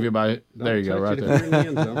trying to see if anybody. There you go, right touch there. it if you're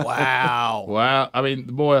in the end zone. Wow. Wow. I mean,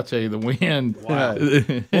 boy, I tell you, the wind. Wow.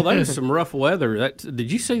 Well, that is some rough weather. Did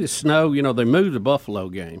you see the snow? You know, they moved the Buffalo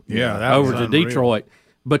game over to Detroit.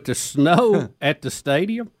 But the snow at the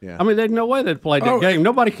stadium, I mean, there's no way they'd played that game.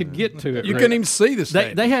 Nobody could get to it. You couldn't even see the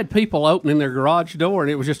stadium. They had people opening their garage door, and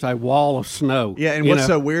it was just a wall of snow. Yeah, and what's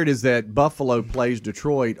so weird is that Buffalo plays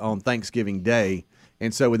Detroit on Thanksgiving Day.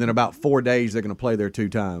 And so within about 4 days, they're going to play there 2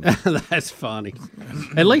 times. That's funny.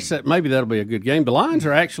 At least maybe that'll be a good game. The Lions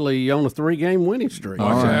are actually on a 3-game winning streak.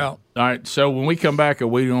 Watch out. All right, so when we come back, are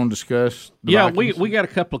we going to discuss the Vikings? we got a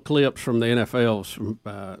couple of clips from the NFLs from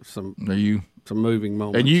some moving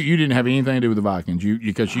moments. And you didn't have anything to do with the Vikings. You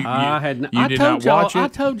did not watch it. I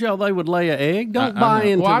told y'all they would lay an egg. Don't buy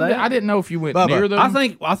into that. I didn't know if you went Bubba, near them. I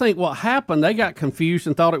think what happened, they got confused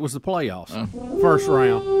and thought it was the playoffs. First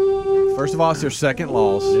round. First of all, it's their second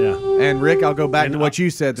loss. Yeah. And, Rick, I'll go back to what you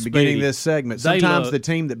said at the beginning of this segment. Sometimes the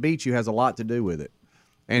team that beats you has a lot to do with it.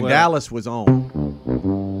 And Dallas was on.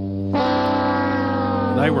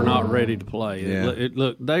 They were not ready to play. Yeah.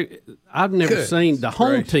 I've never seen the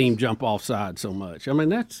home team jump offside so much. I mean,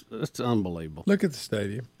 that's unbelievable. Look at the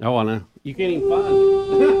stadium. Oh, I know. You can't even find it.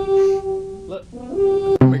 Look.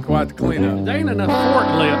 Be quiet to clean up. There ain't enough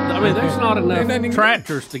forklift. I mean, there's not enough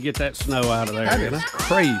tractors to get that snow out of there. That is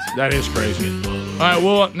crazy. That is crazy. All right,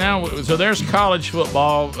 well, now, so there's college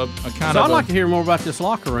football. I'd like to hear more about this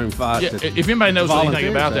locker room fight. Yeah, if anybody knows anything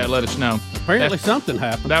about that, let us know. Apparently something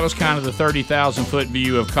happened. That was kind of the 30,000-foot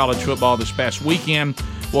view of college football this past weekend.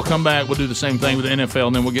 We'll come back. We'll do the same thing with the NFL,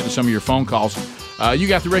 and then we'll get to some of your phone calls. You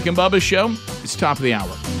got the Rick and Bubba Show. It's top of the hour.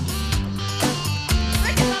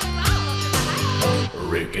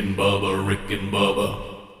 Rick and Bubba, Rick and Bubba.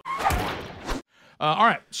 All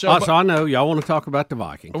right. So I know y'all want to talk about the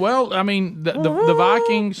Vikings. Well, I mean, the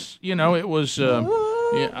Vikings, it was I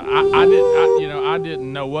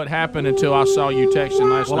didn't know what happened until I saw you texting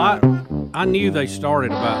last night. I knew they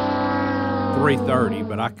started about 3:30,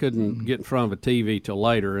 but I couldn't get in front of a TV till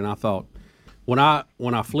later, and I thought when I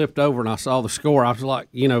flipped over and I saw the score, I was like,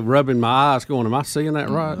 rubbing my eyes, going, "Am I seeing that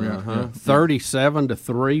right?"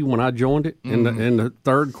 37-3 when I joined it in the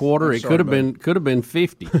third quarter. It could have been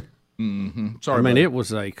 50. Mm-hmm. Sorry, I mean, it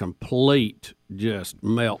was a complete just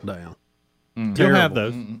meltdown. You'll have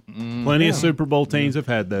those. Plenty of Super Bowl teams have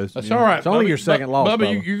had those. That's all right. It's only your second loss,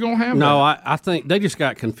 Bubba. You're going to have No, that. I think they just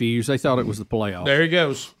got confused. They thought it was the playoffs. There he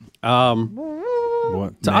goes.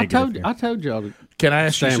 What? So I told y'all to Can I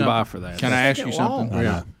ask you stand something? by for that. Can I ask you something?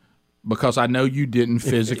 Yeah. Because I know you didn't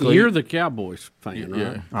physically. You're the Cowboys fan,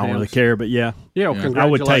 right? I don't really care, but yeah. Well, I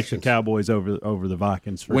would take the congratulations. Cowboys over the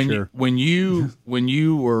Vikings for sure. When you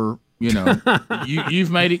were,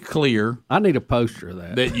 you've made it clear. I need a poster of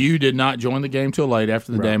that. You did not join the game till late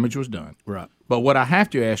after the damage was done. Right. But what I have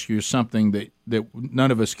to ask you is something that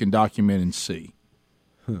none of us can document and see.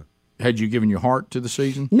 Had you given your heart to the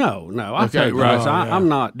season? No. I'm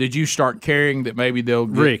not. Did you start caring that maybe they'll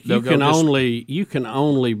get, Rick, they'll you can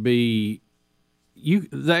only be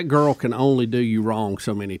that girl can only do you wrong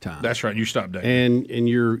so many times. That's right. You stopped dating, and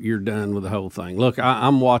you're done with the whole thing. Look,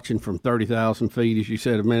 I'm watching from 30,000 feet, as you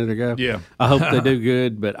said a minute ago. Yeah. I hope they do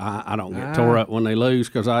good, but I don't get tore up when they lose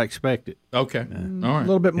because I expect it. Okay. All right. A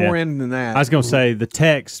little bit more in than that. I was going to say the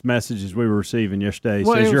text messages we were receiving yesterday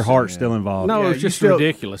says your heart's still involved. No, it's just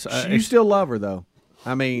ridiculous. You still love her, though.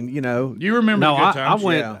 I mean, You remember no, the good times? I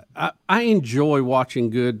went. I enjoy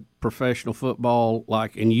watching good professional football,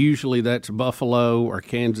 and usually that's Buffalo or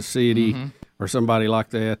Kansas City or somebody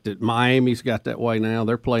like that. That Miami's got that way now.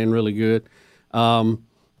 They're playing really good. So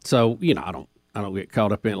I don't get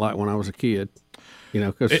caught up in it like when I was a kid.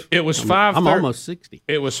 Because it was 5. I'm almost 60.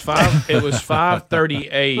 It was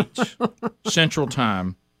 5:38 Central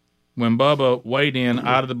Time when Bubba weighed in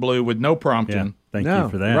out of the blue with no prompting. Thank you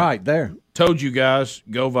for that. Right there. Told you guys,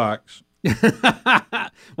 go Vikes.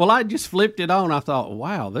 Well, I just flipped it on. I thought,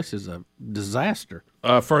 wow, this is a disaster.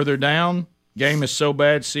 Further down, game is so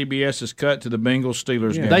bad, CBS is cut to the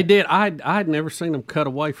Bengals-Steelers game. They did. I'd never seen them cut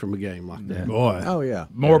away from a game like that. Boy. Oh, yeah.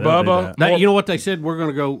 More Bubba. You know what they said? We're going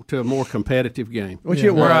to go to a more competitive game. Which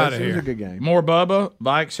it was. outta It was here. a good game. More Bubba.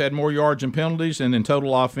 Vikes had more yards and penalties, and in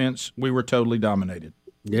total offense, we were totally dominated.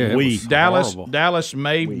 Yeah, Dallas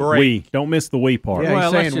may break. We don't miss the we part. Yeah,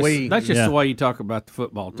 Well, he's saying that's just the way you talk about the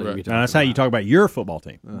football team. Right. That's how you talk about your football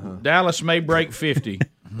team. Dallas may break 50,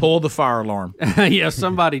 pull the fire alarm. Yeah,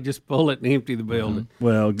 somebody just pull it and empty the building.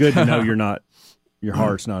 Well, good to know your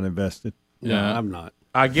heart's not invested. Yeah, I'm not.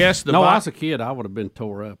 I guess I was a kid, I would have been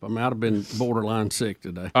tore up. I mean, I'd have been borderline sick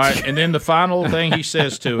today. All right, and then the final thing he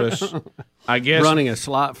says to us, I guess running a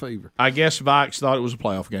slight fever. I guess Vikes thought it was a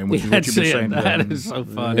playoff game, which is what you've been saying. That is so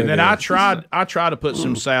funny. And then I tried to put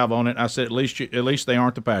some salve on it. I said, at least they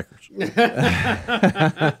aren't the Packers.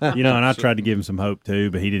 And I tried to give him some hope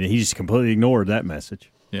too, but he didn't. He just completely ignored that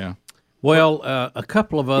message. Yeah. Well, a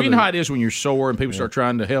couple of other. You know how it is when you're sore and people start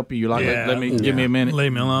trying to help you. You're like, give me a minute.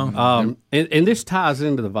 Leave me alone. And this ties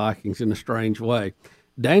into the Vikings in a strange way.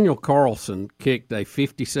 Daniel Carlson kicked a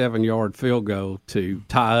 57-yard field goal to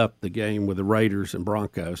tie up the game with the Raiders and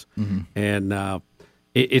Broncos. And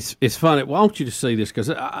it's fun. I want you to see this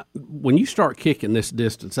because when you start kicking this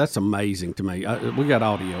distance, that's amazing to me. We got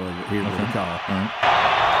audio of it here. Okay. Call.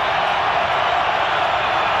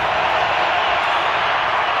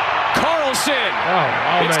 Carlson.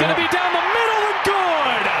 It's going to be down the middle and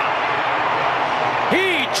good.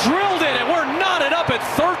 He drilled it, and we're knotted up at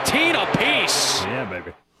 13 apiece. Yeah,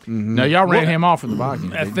 baby. Now, y'all ran him off in the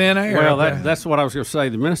Vikings. At thin air. Well, that's what I was going to say.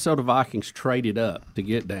 The Minnesota Vikings traded up to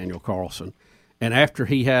get Daniel Carlson. And after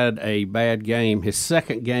he had a bad game, his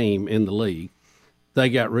second game in the league, they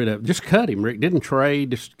got rid of him. Just cut him, Rick. Didn't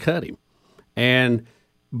trade, just cut him. And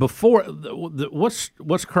before,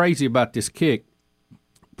 what's crazy about this kick,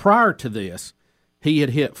 prior to this, he had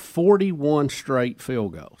hit 41 straight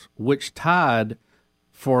field goals, which tied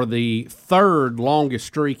for the third longest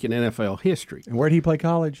streak in NFL history. And where did he play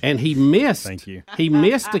college? And he missed. Thank you. He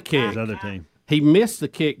missed the kick. His other team. He missed the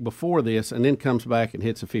kick before this, and then comes back and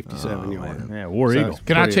hits a 57-yard. Yeah, War Eagle.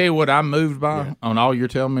 Can I tell you what I'm moved by on all you're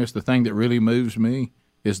telling me? Is the thing that really moves me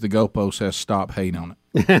is the goalpost says "Stop hate" on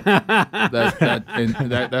it.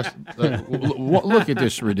 Look at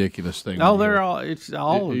this ridiculous thing. Oh, they're all. It's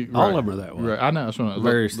all. Right. All of them are that way. Right. I know. That's what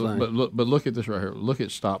Various things. But look at this right here. Look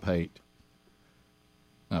at "Stop hate."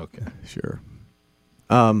 Okay. Sure.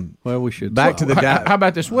 Well, we should. Back to the. How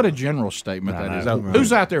about this? What a general statement that is.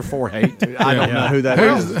 Who's out there for hate? I don't know who that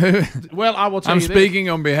is. Well, I will tell I'm you speaking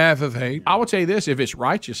on behalf of hate. I will tell you this: if it's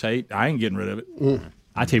righteous hate, I ain't getting rid of it.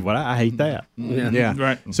 I tell you what, I hate that. Yeah.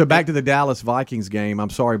 Right. So back to the Dallas Vikings game. I'm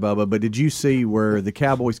sorry, Bubba, but did you see where the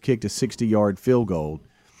Cowboys kicked a 60-yard field goal,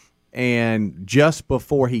 and just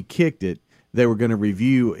before he kicked it, they were going to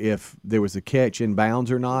review if there was a catch in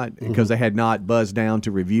bounds or not because they had not buzzed down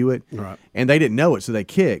to review it. Right. And they didn't know it, so they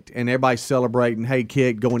kicked, and everybody's celebrating, hey,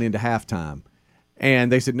 kick, going into halftime.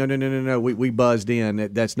 And they said, no, we buzzed in.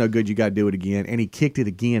 That's no good. You got to do it again. And he kicked it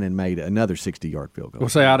again and made another 60-yard field goal. Well,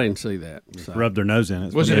 say I didn't see that. So. Rubbed their nose in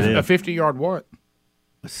it. Was it a 50-yard what?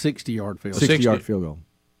 A 60-yard field goal. 60-yard field goal.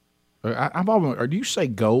 I've always. Or do you say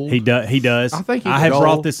gold? He does. I think I have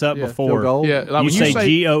brought this up before. Field goal? Yeah, like you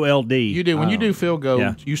say GOLD. You do when you do field goal.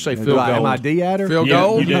 Yeah. You say field goal. Am I D adder? Field Yeah,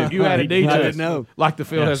 goal? you do. You add a D to I it. didn't know. Like the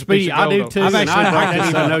field has a Speedy, piece of I gold do on it. too. I've And actually I didn't brought even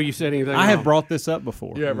this know up. you said anything. I have wrong. brought this up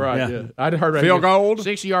before. Yeah, right. Yeah. Yeah. I heard right Field here. goal?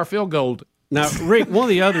 60-yard field goal. Now, Rick, one of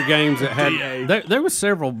the other games that had there was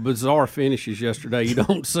several bizarre finishes yesterday. You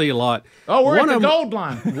don't see a lot. Oh, we're One at the of 'em- gold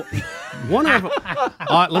line. One of them.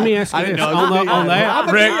 Let me ask you this on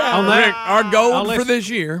that. Rick, on that. Rick, our goal I'll for listen. this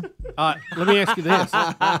year. Let me ask you this.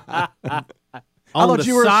 On thought the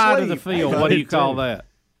you were side of the asleep. field, what do you call that?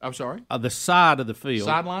 I'm sorry. The side of the field.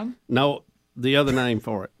 Sideline? No, the other name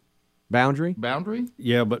for it. Boundary? Boundary?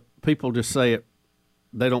 Yeah, but people just say it.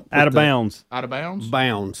 They don't put Out of the bounds. Out of bounds?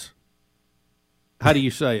 Bounds. How do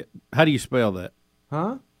you say it? How do you spell that?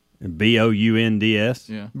 Huh? BOUNDS.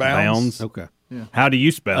 Yeah. Bounds. Okay. How do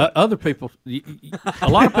you spell it? Other people, a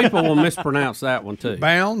lot of people will mispronounce that one too.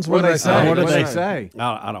 Bounds? What do they say? What did they say?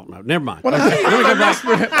 I don't know. Never mind. Let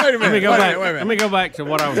me go back. Wait a minute. Let me go back to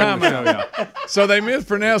what I was going to show y'all. So they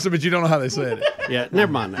mispronounced it, but you don't know how they said it. Yeah,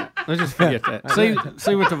 never mind that. Let's just forget that.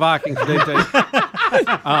 See what the Vikings do to you.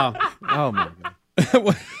 Oh, my God.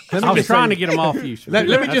 I was trying to get them off you. Let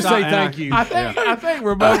me just say thank you. I think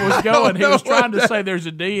where Bubba was going, he was trying to say there's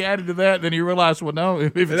a D added to that. Then he realized, well, no,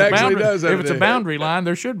 if it's a boundary line,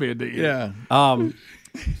 there should be a D. Yeah. Um,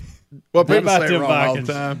 Well, people about say them wrong all Vikings?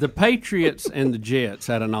 the time. the Patriots and the Jets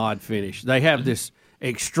had an odd finish. They have this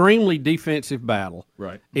extremely defensive battle.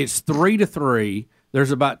 Right. It's 3-3.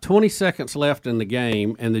 There's about 20 seconds left in the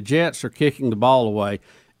game, and the Jets are kicking the ball away.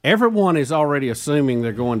 Everyone is already assuming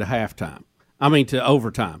they're going to halftime. To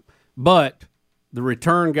overtime. But the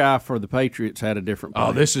return guy for the Patriots had a different play.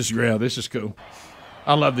 Oh, this is cool.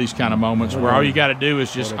 I love these kind of moments where all you got to do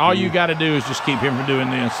is just keep him from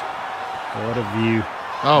doing this. What a view.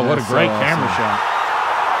 Oh, what a great camera shot.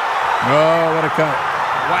 Oh, what a cut.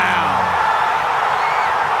 Wow.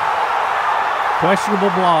 questionable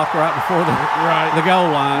block right before the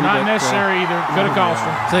goal line. Not necessary either. Could have cost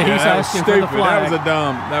him. See, he's asking for the flag.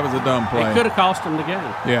 That was a dumb play. It could have cost him the game.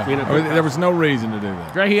 Yeah, there was no reason to do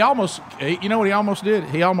that. Dre, you know what he almost did?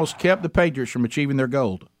 He almost kept the Patriots from achieving their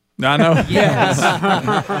gold. I know. Yes.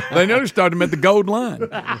 They never started him at the gold line.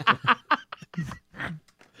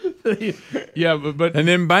 Yeah, but and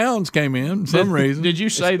then bounds came in for some reason. Did you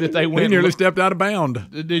say that they went? He nearly stepped out of bound.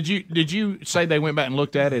 Did you say they went back and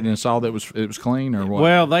looked at it and saw that it was clean or what?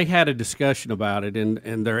 Well, they had a discussion about it,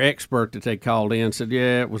 and their expert that they called in said,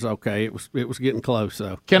 yeah, it was okay. It was getting close.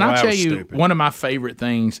 So can I tell you one of my favorite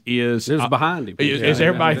things is it was behind him. Is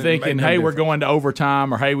everybody thinking, hey, we're going to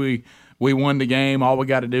overtime, or hey, we won the game. All we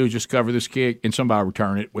got to do is just cover this kick and somebody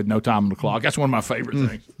return it with no time on the clock. That's one of my favorite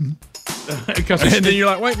things. And then you're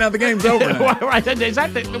like, wait, now the game's over. Right? Is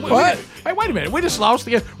that what? Hey, wait a minute. We just lost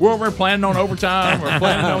the game. We're planning on overtime. We're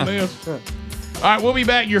planning on this. All right, we'll be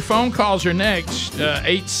back. Your phone calls are next.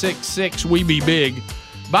 866 We Be Big.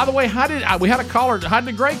 By the way, we had a caller? How did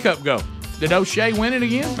the Grey Cup go? Did O'Shea win it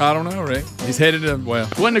again? I don't know, Rick. He's headed to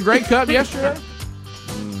Wasn't the Grey Cup yesterday?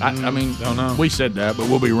 I mean, don't know. We said that, but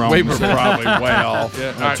we'll be wrong. We were probably way off.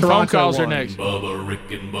 Yeah. All right, phone calls are next. Bubba, Rick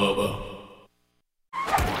and Bubba.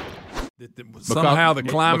 Somehow the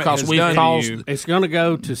climate has done to you. It's going to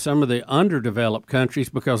go to some of the underdeveloped countries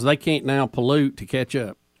because they can't now pollute to catch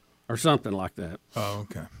up or something like that. Oh,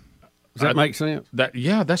 okay. Does that make sense?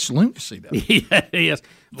 That's lunacy, though. Yes.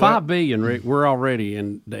 $5 billion, Rick. We're already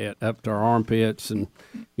in debt up to our armpits, and,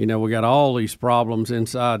 we got all these problems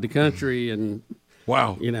inside the country, and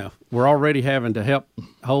wow. We're already having to help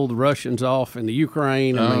hold the Russians off in the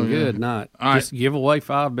Ukraine. Good night. Just give away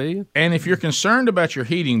 $5 billion. And if you're concerned about your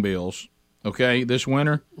heating bills, okay, this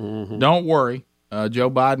winter, don't worry. Joe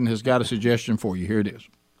Biden has got a suggestion for you. Here it is.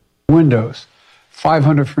 Windows,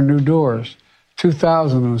 $500 for new doors, $2,000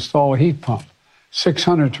 to install a heat pump,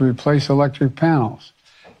 $600 to replace electric panels.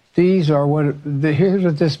 These are here's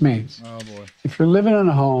what this means. Oh, boy. If you're living in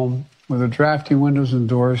a home with a drafty windows and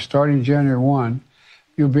doors starting January 1,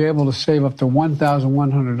 you'll be able to save up to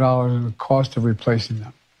 $1,100 in the cost of replacing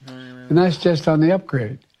them. And that's just on the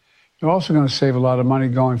upgrade. You're also going to save a lot of money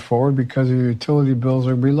going forward because your utility bills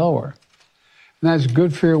will be lower. And that's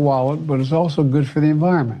good for your wallet, but it's also good for the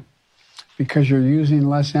environment because you're using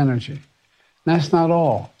less energy. And that's not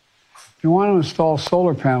all. If you want to install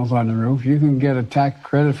solar panels on the roof, you can get a tax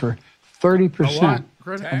credit for 30%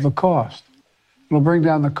 of the cost. It'll bring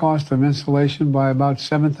down the cost of installation by about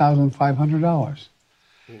 $7,500.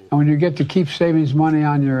 And when you get to keep savings money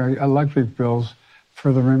on your electric bills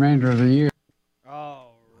for the remainder of the year.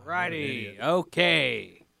 All righty.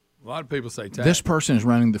 Okay. A lot of people say tax. This person is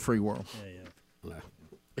running the free world. Yeah.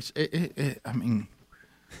 I mean,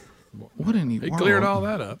 what in the world? He cleared all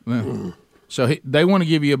that up. Yeah. So they want to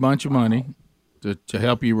give you a bunch of money to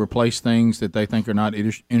help you replace things that they think are not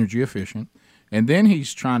energy efficient. And then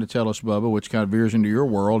he's trying to tell us, Bubba, which kind of veers into your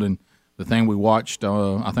world, and the thing we watched,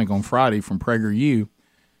 I think, on Friday from PragerU,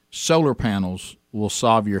 solar panels will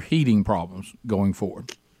solve your heating problems going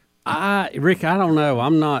forward. Rick, I don't know.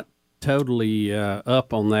 I'm not totally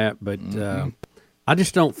up on that, but I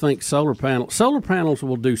just don't think solar panels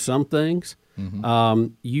will do some things.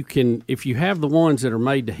 You can, if you have the ones that are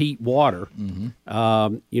made to heat water,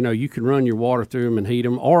 you can run your water through them and heat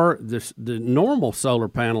them. Or the normal solar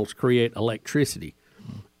panels create electricity,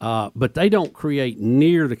 but they don't create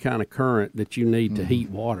near the kind of current that you need to heat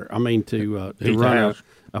water. I mean, to run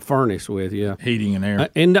a furnace with, heating and air.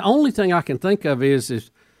 And the only thing I can think of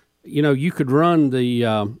is you could run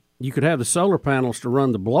you could have the solar panels to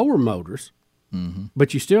run the blower motors.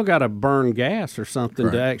 But you still got to burn gas or something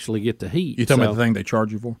to actually get the heat. You talking about the thing they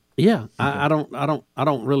charge you for? Yeah, I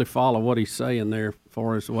don't really follow what he's saying there as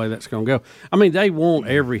far as the way that's going to go. I mean, they want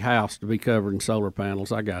every house to be covered in solar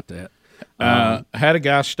panels. I got that. Had a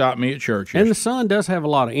guy stop me at church, and the sun does have a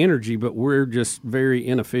lot of energy, but we're just very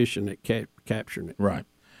inefficient at capturing it. Right.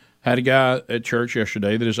 Had a guy at church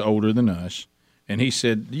yesterday that is older than us, and he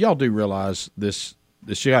said, "Y'all do realize this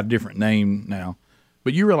got a different name now."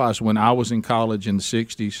 But you realize when I was in college in the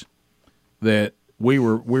 60s that we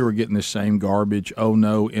were getting this same garbage. Oh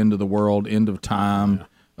no, end of the world, end of time.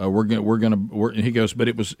 He goes, but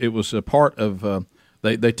it was a part of.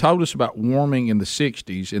 They told us about warming in the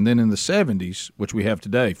 60s, and then in the 70s, which we have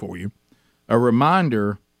today for you, a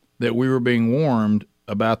reminder that we were being warned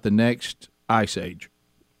about the next ice age.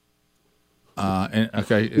 Now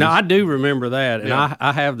I do remember that, and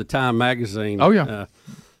I have the Time magazine. Oh yeah.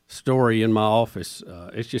 Story in my office.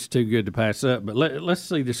 It's just too good to pass up. But let's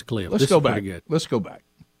see this clip. Let's go back. Good. Let's go back.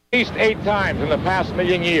 At least 8 times in the past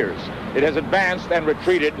million years, it has advanced and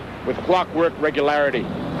retreated with clockwork regularity.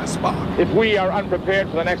 That's Spock. If we are unprepared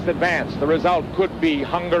for the next advance, the result could be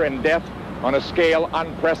hunger and death on a scale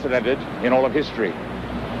unprecedented in all of history.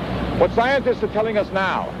 What scientists are telling us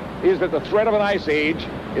now is that the threat of an ice age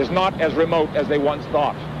is not as remote as they once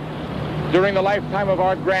thought. During the lifetime of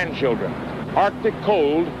our grandchildren, Arctic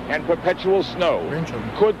cold and perpetual snow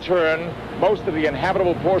could turn most of the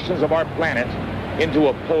inhabitable portions of our planet into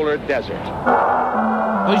a polar desert.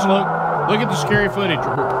 Please look. Look at the scary footage.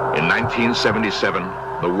 In 1977,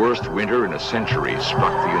 the worst winter in a century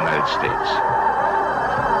struck the United States.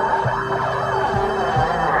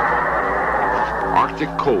 Arctic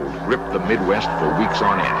cold gripped the Midwest for weeks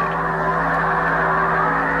on end.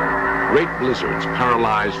 Great blizzards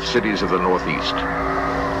paralyzed cities of the Northeast.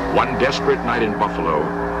 One desperate night in Buffalo,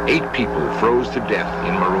 8 people froze to death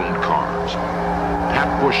in marooned cars.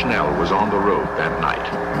 Pat Bushnell was on the road that night.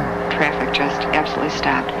 Traffic just absolutely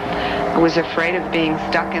stopped. I was afraid of being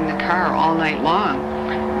stuck in the car all night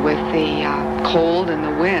long with the cold and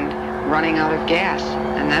the wind, running out of gas.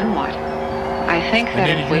 And then what? I think that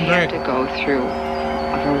if we have to go through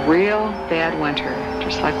a real bad winter,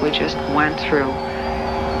 just like we just went through,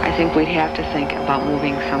 I think we'd have to think about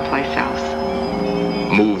moving someplace else.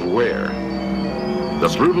 Move where? The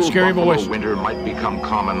brutal Scary Buffalo voice. winter might become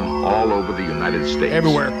common all over the United States.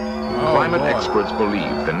 Everywhere. Climate experts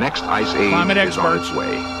believe the next ice age is on its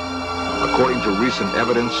way. According to recent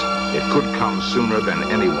evidence, it could come sooner than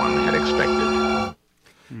anyone had expected.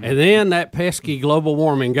 And then that pesky global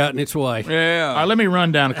warming got in its way. Yeah. All right, let me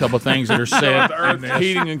run down a couple of things that are said. The Earth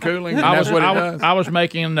heating and cooling. I That's what it does. was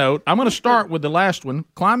making a note. I'm going to start with the last one.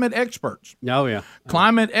 Climate experts. Oh, yeah.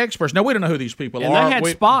 Climate experts. Now, we don't know who these people And are. they had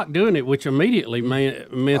Spock doing it, which immediately meant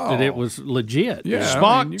that it was legit. Yeah,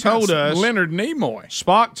 Spock you told got us Leonard Nimoy.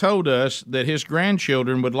 Spock told us that his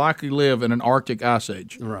grandchildren would likely live in an Arctic ice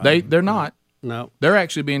age. Right. They're not. No. They're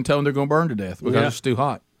actually being told they're going to burn to death because it's too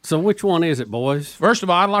hot. So which one is it, boys? First of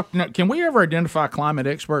all, I'd like to know, can we ever identify climate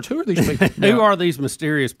experts? Who are these people? Who are these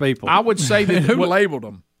mysterious people? I would say that Who labeled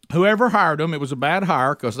them? whoever hired them, it was a bad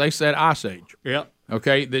hire because they said ice age. Yep.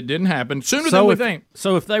 Okay, that didn't happen. Sooner than we think.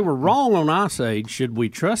 So if they were wrong on ice age, should we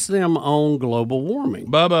trust them on global warming?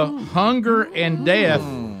 Bubba, hunger and death.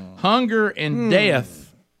 Hunger and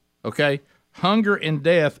death. Okay? Hunger and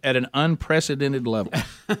death at an unprecedented level.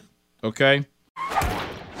 Okay?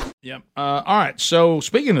 Yep. All right. So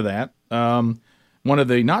speaking of that, one of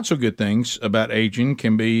the not so good things about aging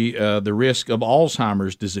can be the risk of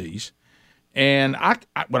Alzheimer's disease. And I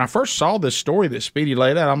when I first saw this story that Speedy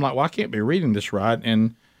laid out, I'm like, well, I can't be reading this right.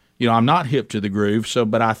 And I'm not hip to the groove. So,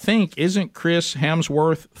 but I think isn't Chris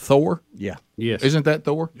Hemsworth Thor? Yeah. Yes. Isn't that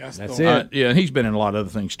Thor? That's it. Yeah, he's been in a lot of other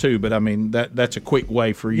things too. But I mean, that's a quick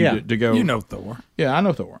way for you to go. You know Thor. Yeah, I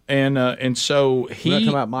know Thor. And so We're not he. talking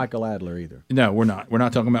about Michael Adler either. No, we're not. We're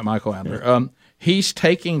not talking about Michael Adler. He's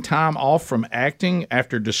taking time off from acting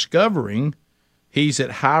after discovering he's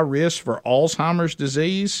at high risk for Alzheimer's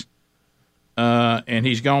disease. And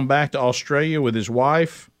he's gone back to Australia with his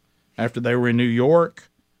wife after they were in New York.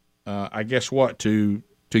 I guess what, to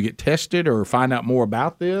get tested or find out more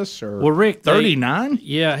about this? Or Well, Rick, 39?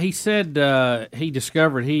 Yeah, he said he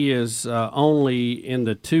discovered he is only in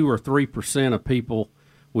the 2 or 3% of people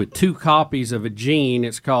with 2 copies of a gene.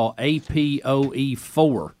 It's called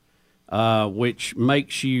APOE4, which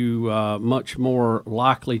makes you much more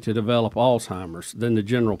likely to develop Alzheimer's than the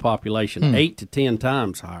general population, 8 to 10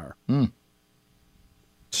 times higher.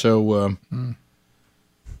 So,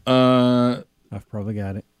 I've probably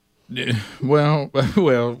got it. well,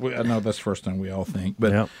 I know that's the first thing we all think,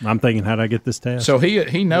 but Yep. I'm thinking, how do I get this test? so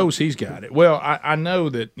he knows he's got it. Well, I know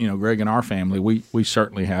that Greg and our family, we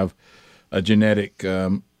certainly have a genetic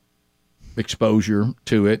exposure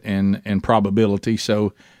to it and probability.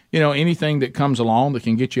 So anything that comes along that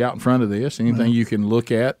can get you out in front of this, anything you can look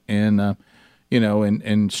at and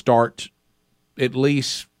and start at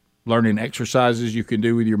least learning exercises you can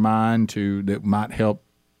do with your mind that might help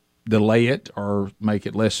delay it or make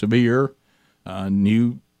it less severe.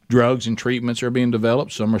 New drugs and treatments are being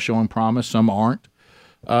developed. Some are showing promise, some aren't.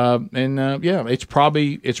 It's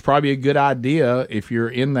probably a good idea if you're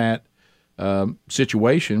in that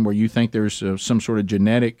situation where you think there's some sort of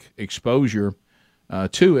genetic exposure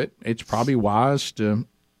to it. It's probably wise to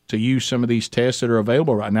use some of these tests that are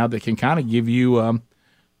available right now that can kind of give you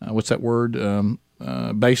what's that word?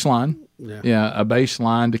 Baseline. Yeah, a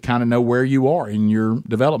baseline to kind of know where you are in your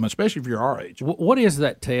development, especially if you're our age. What is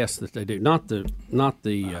that test that they do? Not the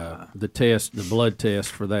test, the blood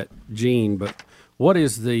test for that gene, but what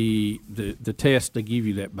is the test to give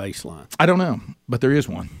you that baseline? I don't know, but there is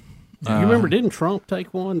one. You remember, didn't Trump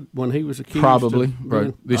take one when he was accused? Probably,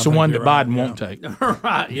 right. It's the one that Biden won't take.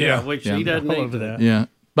 Right, yeah, which he doesn't need for that. Yeah.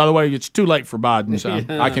 By the way, it's too late for Biden, so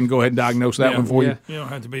I can go ahead and diagnose that one for you. You don't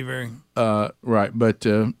have to be very right, but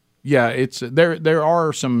it's there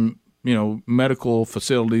are some medical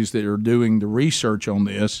facilities that are doing the research on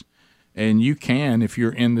this, and you can, if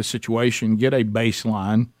you're in the situation, get a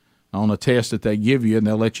baseline on a test that they give you, and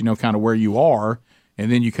they'll let you know kind of where you are,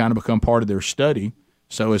 and then you kind of become part of their study.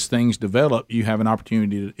 So as things develop, you have an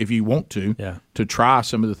opportunity, to, if you want to try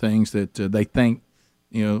some of the things that they think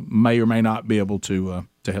may or may not be able to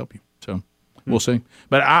help you. So we'll see.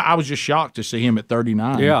 But I was just shocked to see him at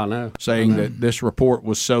 39. Yeah, I know. Saying that this report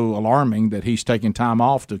was so alarming that he's taking time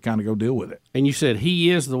off to kind of go deal with it. And you said he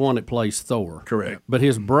is the one that plays Thor. Correct. But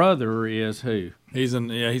his brother is who? He's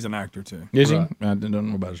an actor too. Is he? I don't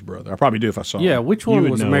know about his brother. I probably do if I saw him. Yeah, which one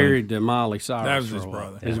was married to Miley Cyrus? That was his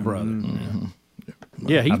brother. His brother. Mm-hmm.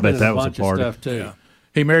 Yeah, he's been in a bunch of stuff too. Yeah.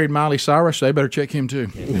 He married Miley Cyrus, so they better check him too.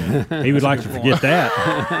 He would like to forget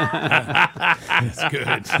that. That's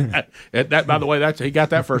good. That, by the way, he got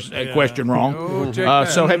that first question wrong.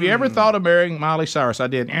 So, have you ever thought of marrying Miley Cyrus? I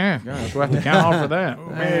did. Gosh, we'll have to count off for that.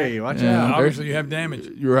 Hey, watch out! Obviously, you have damage.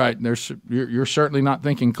 You're right. You're certainly not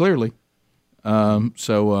thinking clearly.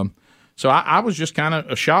 So I was just kind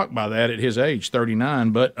of shocked by that at his age, 39,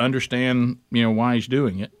 but understand why he's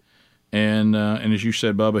doing it. And as you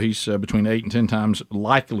said, Bubba, he's between 8 and 10 times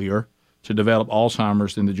likelier to develop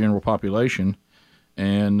Alzheimer's than the general population.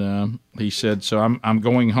 And he said, so I'm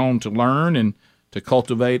going home to learn and to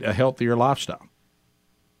cultivate a healthier lifestyle.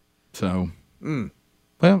 So,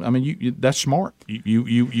 well, I mean, that's smart.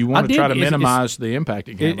 You want to try to minimize the impact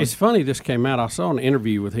it can. It's funny this came out. I saw an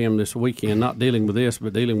interview with him this weekend, not dealing with this,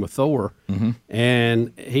 but dealing with Thor. Mm-hmm.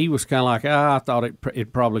 And he was kind of like, I thought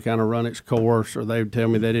it probably kind of run its course, or they would tell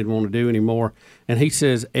me they didn't want to do anymore. And he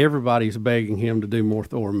says everybody's begging him to do more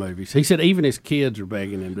Thor movies. He said even his kids are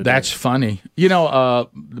begging him to do it. That's funny.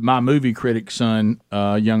 My movie critic son,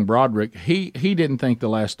 young Broderick, he didn't think the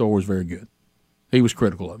last Thor was very good. He was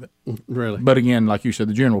critical of it. Really? But again, like you said,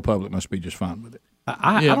 the general public must be just fine with it.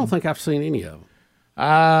 I don't think I've seen any of them.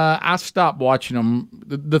 I stopped watching them.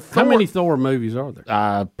 How many Thor movies are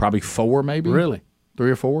there? Probably 4, maybe. Really?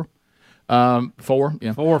 3 or 4. 4,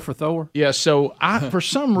 yeah. 4 for Thor? Yeah, so for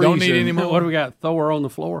some reason... Don't need any more. What do we got, Thor on the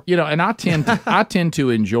floor? And I tend to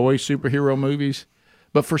enjoy superhero movies,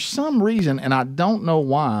 but for some reason, and I don't know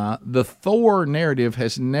why, the Thor narrative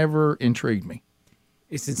has never intrigued me.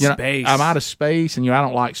 It's in space. I'm out of space, and I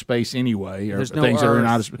don't like space anyway. Or There's no things that are in Earth.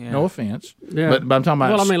 outer space. Yeah. No offense. Yeah. But I'm talking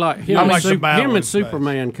about. Well, I mean, like him, him and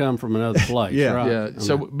Superman come from another place. Yeah, right? yeah.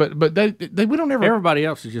 So, but they we don't ever. Everybody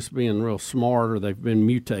else is just being real smart, or they've been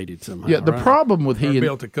mutated somehow. Yeah, the right? problem with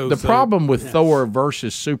problem with Yeah. Thor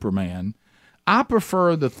versus Superman, I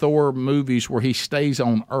prefer the Thor movies where he stays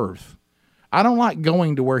on Earth. I don't like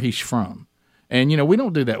going to where he's from. And, we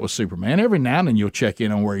don't do that with Superman. Every now and then you'll check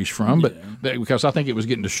in on where he's from, but because I think it was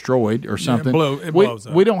getting destroyed or something. It blows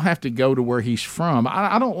up. We don't have to go to where he's from.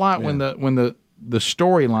 I don't like when the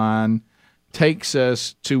storyline takes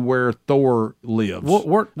us to where Thor lives.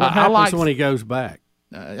 What happens when he goes back?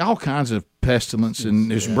 All kinds of pestilence, and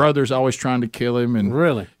his brother's always trying to kill him. And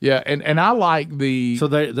really, yeah, and I like the. So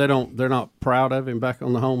they're not proud of him back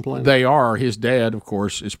on the home planet. They are. His dad, of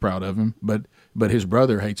course, is proud of him, but his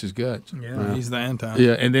brother hates his guts. Yeah, he's the anti.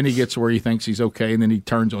 Yeah, and then he gets where he thinks he's okay, and then he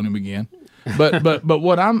turns on him again. But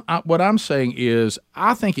what I'm saying is,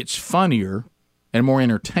 I think it's funnier and more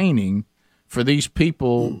entertaining for these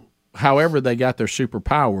people, however they got their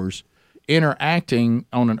superpowers, interacting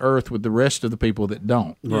on an Earth with the rest of the people that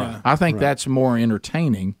don't. Right. I think that's more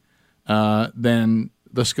entertaining than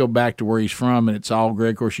let's go back to where he's from, and it's all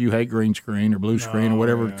Greg. Of course, you hate green screen or blue screen or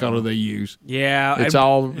whatever color they use. Yeah, it's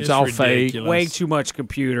all fake. Way too much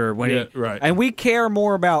computer. Right. And we care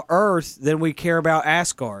more about Earth than we care about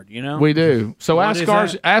Asgard. We do. So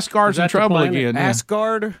Asgard's in trouble again. Yeah.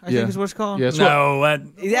 Asgard, I think is what it's called. Yeah,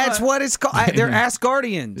 that's what it's called. They're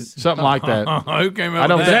Asgardians. Something like that. Who came up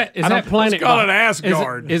with that? Is that planet? Let's call it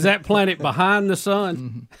Asgard. Is that planet behind the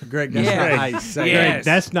sun? Greg, that's nice. Greg,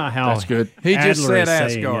 that's not how. That's good. He just said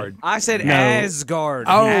Asgard. I said Asgard.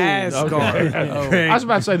 Oh, Asgard. Okay. I was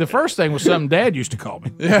about to say the first thing was something Dad used to call me.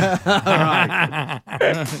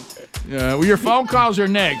 Well, your phone calls are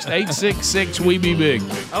next. 866-WE-BE-BIG.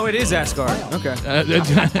 Oh, it is Asgard. Okay.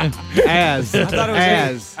 As. I thought it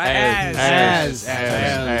was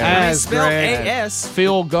As. Spelled A-S.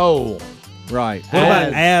 Phil Goal. Right. What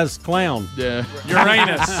about as clown? Yeah.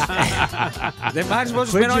 Uranus. They might as well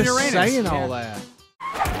just been on Uranus. Saying all that.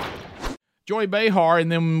 Joy Behar,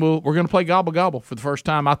 and then we're going to play Gobble Gobble for the first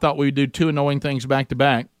time. I thought we'd do 2 annoying things back to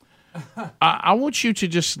back. I want you to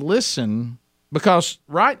just listen, because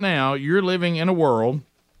right now you're living in a world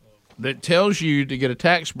that tells you to get a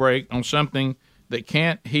tax break on something that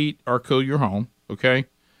can't heat or cool your home, okay?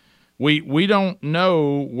 We don't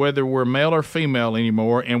know whether we're male or female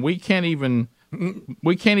anymore, and we can't even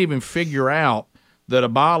figure out that a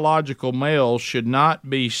biological male should not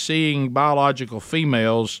be seeing biological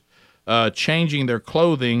females changing their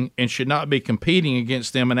clothing and should not be competing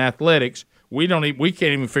against them in athletics. We can't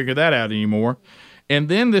even figure that out anymore. And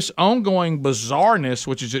then this ongoing bizarreness,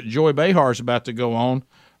 which is that Joy Behar is about to go on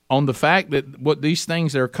the fact that what these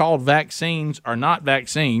things that are called vaccines are not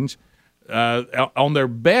vaccines. On their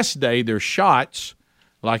best day, they're shots,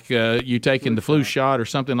 like you taking the flu shot or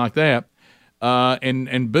something like that,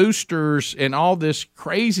 and boosters and all this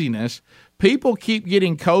craziness. People keep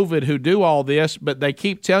getting COVID who do all this, but they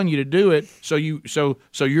keep telling you to do it so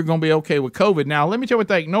you're going to be okay with COVID. Now, let me tell you what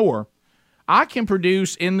they ignore. I can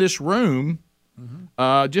produce in this room,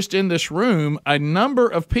 just in this room, a number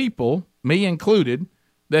of people, me included,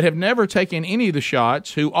 that have never taken any of the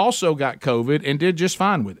shots who also got COVID and did just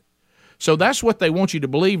fine with it. So that's what they want you to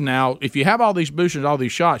believe now. If you have all these boosters, all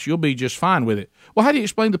these shots, you'll be just fine with it. Well, how do you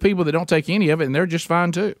explain to people that don't take any of it and they're just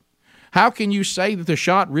fine too? How can you say that the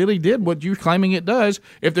shot really did what you're claiming it does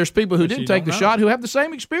if there's people who didn't take the shot who have the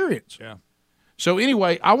same experience? Yeah. So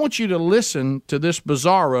anyway, I want you to listen to this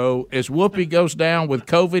bizarro as Whoopi goes down with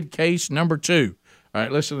COVID case number 2. All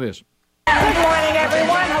right, listen to this. Good morning,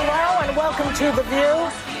 everyone. Hello, and welcome to The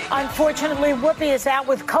View. Unfortunately, Whoopi is out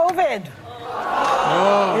with COVID.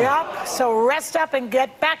 Oh. Yep. So rest up and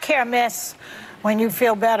get back here, miss, when you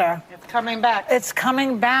feel better. It's coming back. It's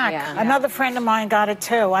coming back. Yeah. Another friend of mine got it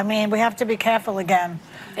too. I mean, we have to be careful again.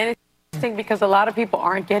 And it's interesting because a lot of people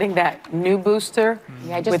aren't getting that new booster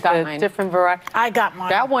I just with got the mine. different variety. I got mine.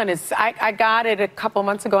 That one is, I got it a couple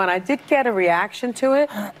months ago, and I did get a reaction to it,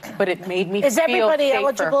 but it made me Is feel everybody safer.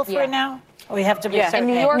 eligible for it now? We have to be Yeah. certain.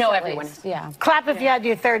 In New York, no, at everyone. least. Yeah. Clap if you had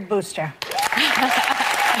your 3rd booster. You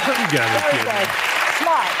got Very good.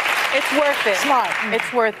 Smart. It's worth it. Smart.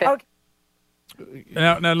 It's worth it. Okay.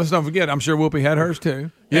 Now, let's not forget, I'm sure Whoopi had hers too.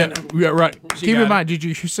 Yeah, right. She Keep in got mind, did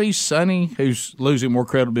you see Sonny, who's losing more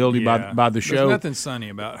credibility by the show? There's nothing sunny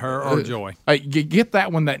about her or Joy. Hey, get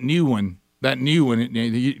that one, that new one. That's the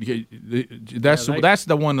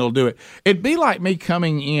one that'll do it. It'd be like me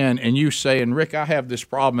coming in and you saying, Rick, I have this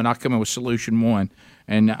problem, and I come in with solution 1.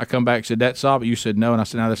 And I come back and said, that solve it? You said no. And I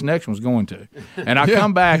said, now this next one's going to. And I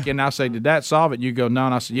come back and I say, did that solve it? You go, no.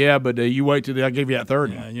 And I said, yeah, but you wait till I give you that 3rd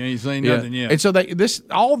one. Yeah, you ain't seen nothing yet. And so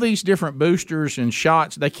all these different boosters and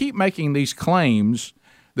shots, they keep making these claims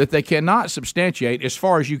that they cannot substantiate as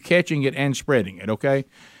far as you catching it and spreading it, okay?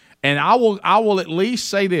 And I will at least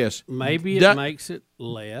say this. Maybe it makes it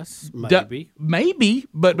less. Maybe.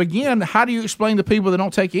 But again, how do you explain to people that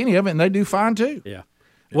don't take any of it and they do fine too? Yeah.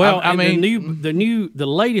 Well, I mean, the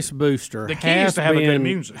latest booster the key is to have a good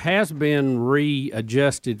immune system. Has been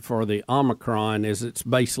readjusted for the Omicron as its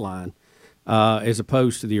baseline, as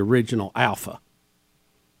opposed to the original Alpha.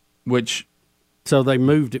 So they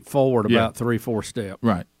moved it forward about 3-4 steps.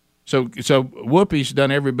 Right. So Whoopi's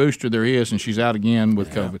done every booster there is, and she's out again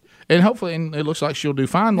with COVID. And hopefully, it looks like she'll do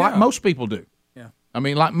fine, like most people do. Yeah. I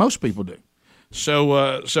mean, like most people do.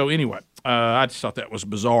 So anyway, I just thought that was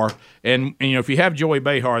bizarre. And if you have Joey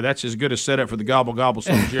Behar, that's as good a setup for the gobble gobble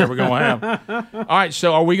song as you're ever going to have. All right,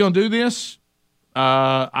 so are we going to do this?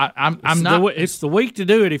 I'm not. It's the week to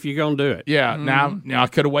do it if you're going to do it. Yeah. Now I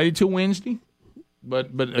could have waited till Wednesday.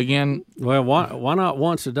 But again, well, why not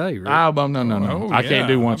once a day? Rick? No. I can't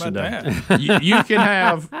do once a day. You can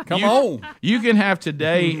have You can have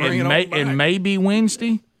today and maybe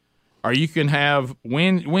Wednesday, or you can have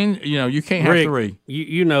when you can't have Rick, 3.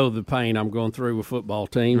 You know the pain I'm going through with football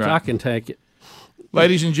teams. Right. I can take it.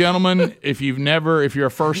 Ladies and gentlemen, if you're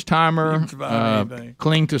a first timer,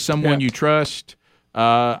 cling to someone you trust.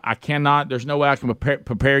 I cannot. There's no way I can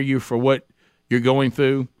prepare you for what you're going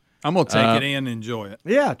through. I'm going to take it in and enjoy it.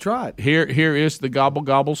 Yeah, try it. Here is the Gobble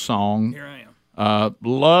Gobble song. Here I am.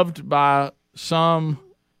 Loved by some,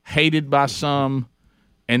 hated by some,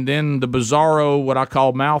 and then the bizarro, what I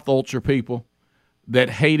call mouth ulcer people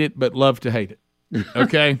that hate it but love to hate it.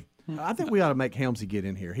 Okay? I think we ought to make Helmsy get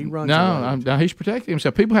in here. He runs No, he's protecting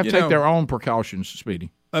himself. People have to take their own precautions,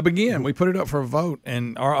 Speedy. Again, we put it up for a vote,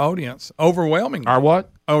 and our audience, overwhelming. Our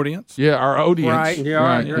what? Audience. Yeah, our audience. Right. Yeah,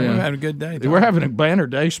 right. We're having a good day. We're having a banner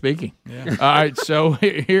day speaking. Yeah. All right, so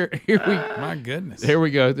here we My goodness. Here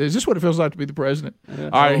we go. Is this what it feels like to be the president? Yeah.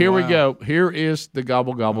 All right, here we go. Here is the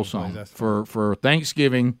Gobble Gobble song for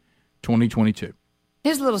Thanksgiving 2022.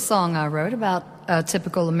 Here's a little song I wrote about a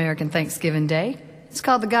typical American Thanksgiving day. It's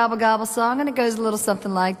called the Gobble Gobble song, and it goes a little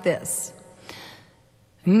something like this.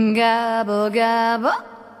 Gobble, gobble,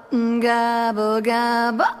 gobble,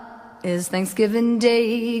 gobble, is Thanksgiving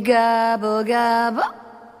Day. Gobble, gobble,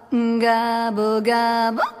 gobble,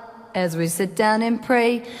 gobble. As we sit down and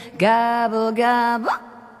pray. Gobble, gobble,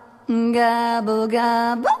 gobble,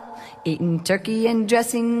 gobble. Eating turkey and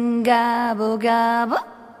dressing. Gobble, gobble,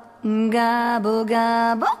 gobble,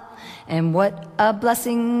 gobble. And what a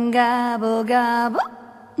blessing. Gobble, gobble,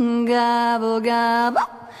 gobble, gobble.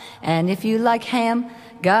 And if you like ham,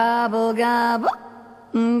 gobble, gobble,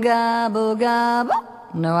 gobble, gobble.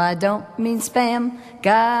 No, I don't mean spam.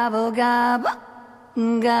 Gobble, gobble,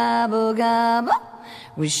 gobble, gobble.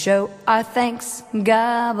 We show our thanks.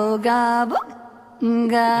 Gobble, gobble,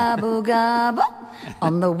 gobble, gobble.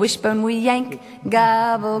 On the wishbone we yank.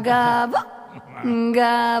 Gobble, gobble,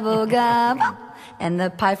 gobble, gobble. And the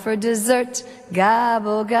pie for dessert.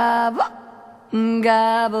 Gobble, gobble,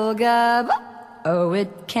 gobble, gobble. Oh,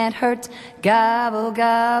 it can't hurt. Gobble,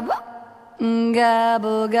 gobble,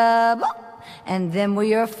 gobble, gobble. And then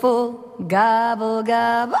we are full. Gobble,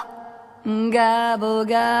 gobble, gobble,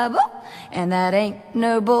 gobble. And that ain't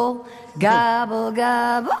no bull. Gobble,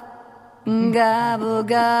 gobble, gobble,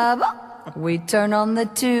 gobble. We turn on the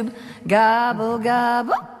tube. Gobble,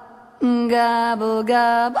 gobble, gobble,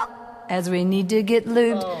 gobble. As we need to get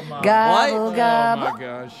lubed. Gobble, What? gobble, Oh, my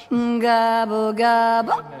gosh. gobble,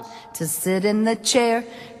 gobble. To sit in the chair.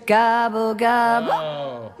 Gobble,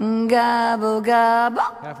 gobble, gobble, gobble.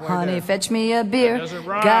 Honey, there. fetch me a beer. Doesn't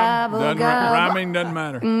rhyme. Gobble, Doesn't gobble. rhyming doesn't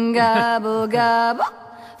matter. Gobble, gobble.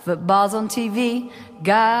 Football's on TV.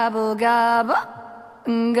 Gobble, gobble,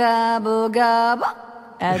 gobble, gobble.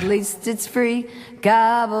 At least it's free.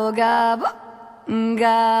 Gobble, gobble,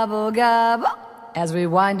 gobble, gobble. As we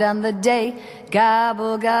wind down the day.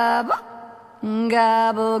 Gobble, gobble,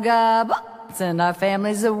 gobble, gobble. Send our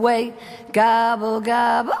families away. Gobble,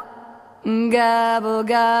 gobble, gobble,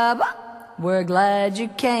 gobble. We're glad you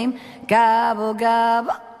came. Gobble,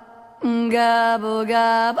 gobble, gobble,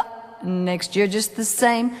 gobble. Next year just the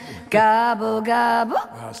same. Gobble, gobble,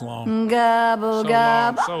 That's long. gobble, So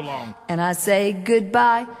gobble. long, so long. And I say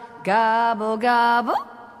goodbye. Gobble, gobble,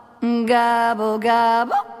 gobble,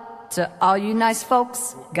 gobble. To all you nice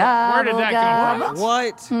folks. Gobble, Where did that come gobble. from?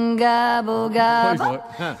 What? Gobble, gobble.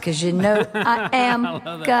 look. Cause you know I am. love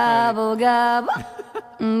that Gobble,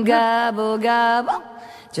 gobble, gobble, gobble.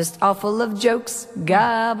 Just all full of jokes.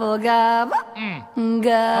 Gobble, gobble,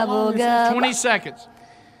 gobble, gobble. 20 seconds.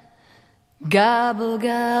 Gobble,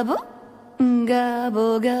 gobble,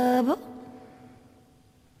 gobble, gobble.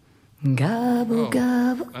 Gobble,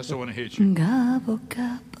 gobble, That's the one that hit you. gobble,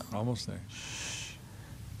 gobble. Almost there.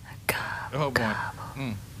 Oh, boy.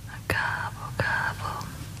 Gobble, gobble.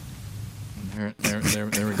 There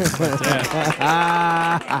we go.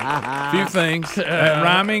 Few things.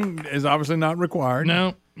 Rhyming is obviously not required.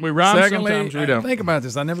 No, we rhyme Secondly, sometimes, we don't. Think about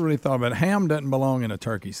this. I never really thought about it. Ham doesn't belong in a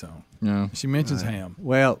turkey song. No. She mentions ham.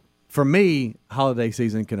 Well, for me, holiday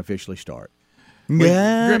season can officially start.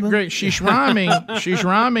 Greg, she's rhyming. She's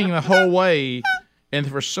rhyming the whole way, and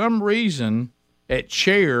for some reason, at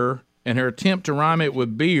chair, in her attempt to rhyme it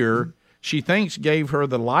with beer, she thinks gave her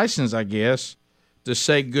the license, I guess, to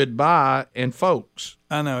say goodbye and folks.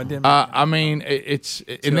 I know it didn't. I mean, it's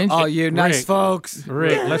and then all you nice Rick, folks.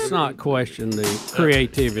 Rick, let's not question the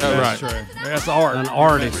creativity. That's right. That's art. An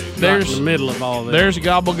artist. There's in the middle of all this. There's a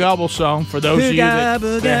gobble gobble song for those of you that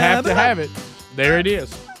have to have it. There it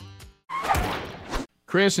is.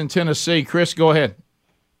 Chris in Tennessee. Chris, go ahead.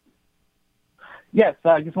 Yes,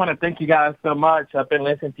 I just want to thank you guys so much. I've been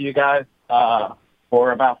listening to you guys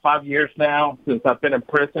for about 5 years now since I've been in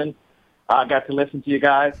prison. I got to listen to you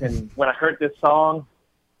guys, and when I heard this song,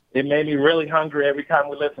 it made me really hungry every time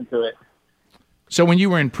we listened to it. So when you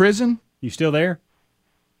were in prison, you still there?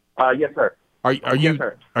 Yes, sir. Are Yes, you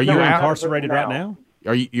sir. are you No, out? Incarcerated right now?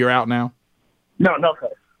 Are you're out now? No, sir.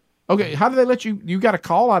 Okay, how did they let you? You got a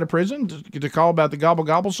call out of prison to call about the gobble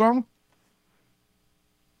gobble song?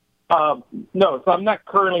 No, so I'm not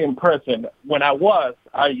currently in prison. When I was,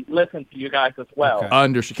 I listened to you guys as well.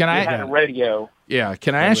 Understood. Can I? You had a radio. Yeah.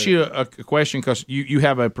 Can I ask you a question? Because you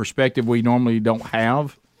have a perspective we normally don't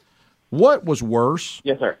have. What was worse?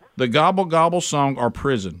 Yes, sir. The gobble gobble song or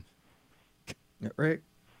prison? Rick?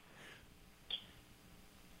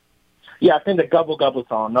 Yeah, I think the Gobble Gobble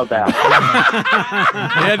song, no doubt. You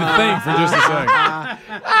had to think for just a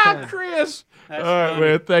second. Chris. All right,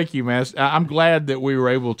 man. Thank you, man. I'm glad that we were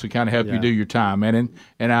able to kind of help you do your time, man.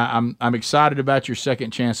 And I'm excited about your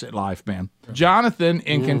second chance at life, man. Jonathan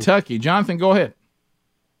in Kentucky. Jonathan, go ahead.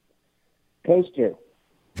 Coaster.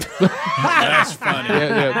 That's funny.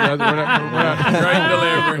 We're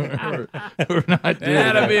not doing It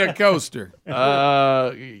had to be a coaster.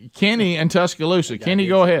 Kenny in Tuscaloosa. Kenny,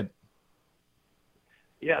 go ahead.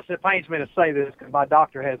 Yes, it pains me to say this because my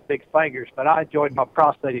doctor has big fingers, but I enjoyed my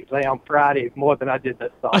prostate exam Friday more than I did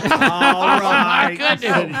that song. Oh, my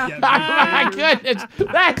goodness. Oh, my goodness.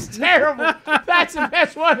 That's terrible. That's the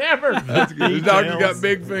best one ever. That's good. His doctor got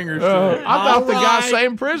big fingers. I thought the guy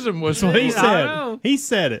saying prison was what he said. He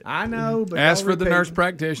said it. I know. But ask for the nurse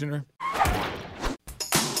practitioner.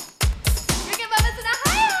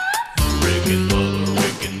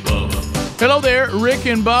 Hello there, Rick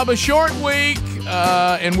and Bubba. Short week,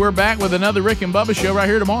 and we're back with another Rick and Bubba show right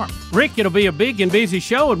here tomorrow. Rick, it'll be a big and busy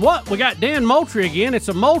show. And what? We got Dan Moultrie again. It's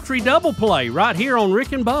a Moultrie double play right here on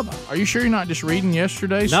Rick and Bubba. Are you sure you're not just reading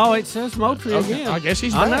yesterday's? No, it says Moultrie again. I guess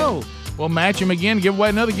he's I back. know. We'll match him again and give away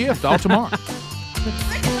another gift all tomorrow.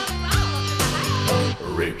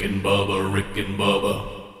 Rick and Bubba, Rick and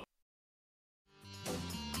Bubba.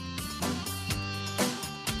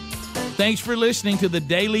 Thanks for listening to the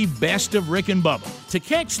daily Best of Rick and Bubba. To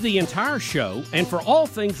catch the entire show and for all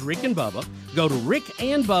things Rick and Bubba, go to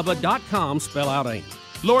rickandbubba.com, spell out AIM.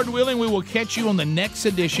 Lord willing, we will catch you on the next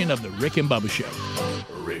edition of the Rick and Bubba Show.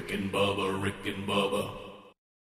 Rick and Bubba, Rick and Bubba.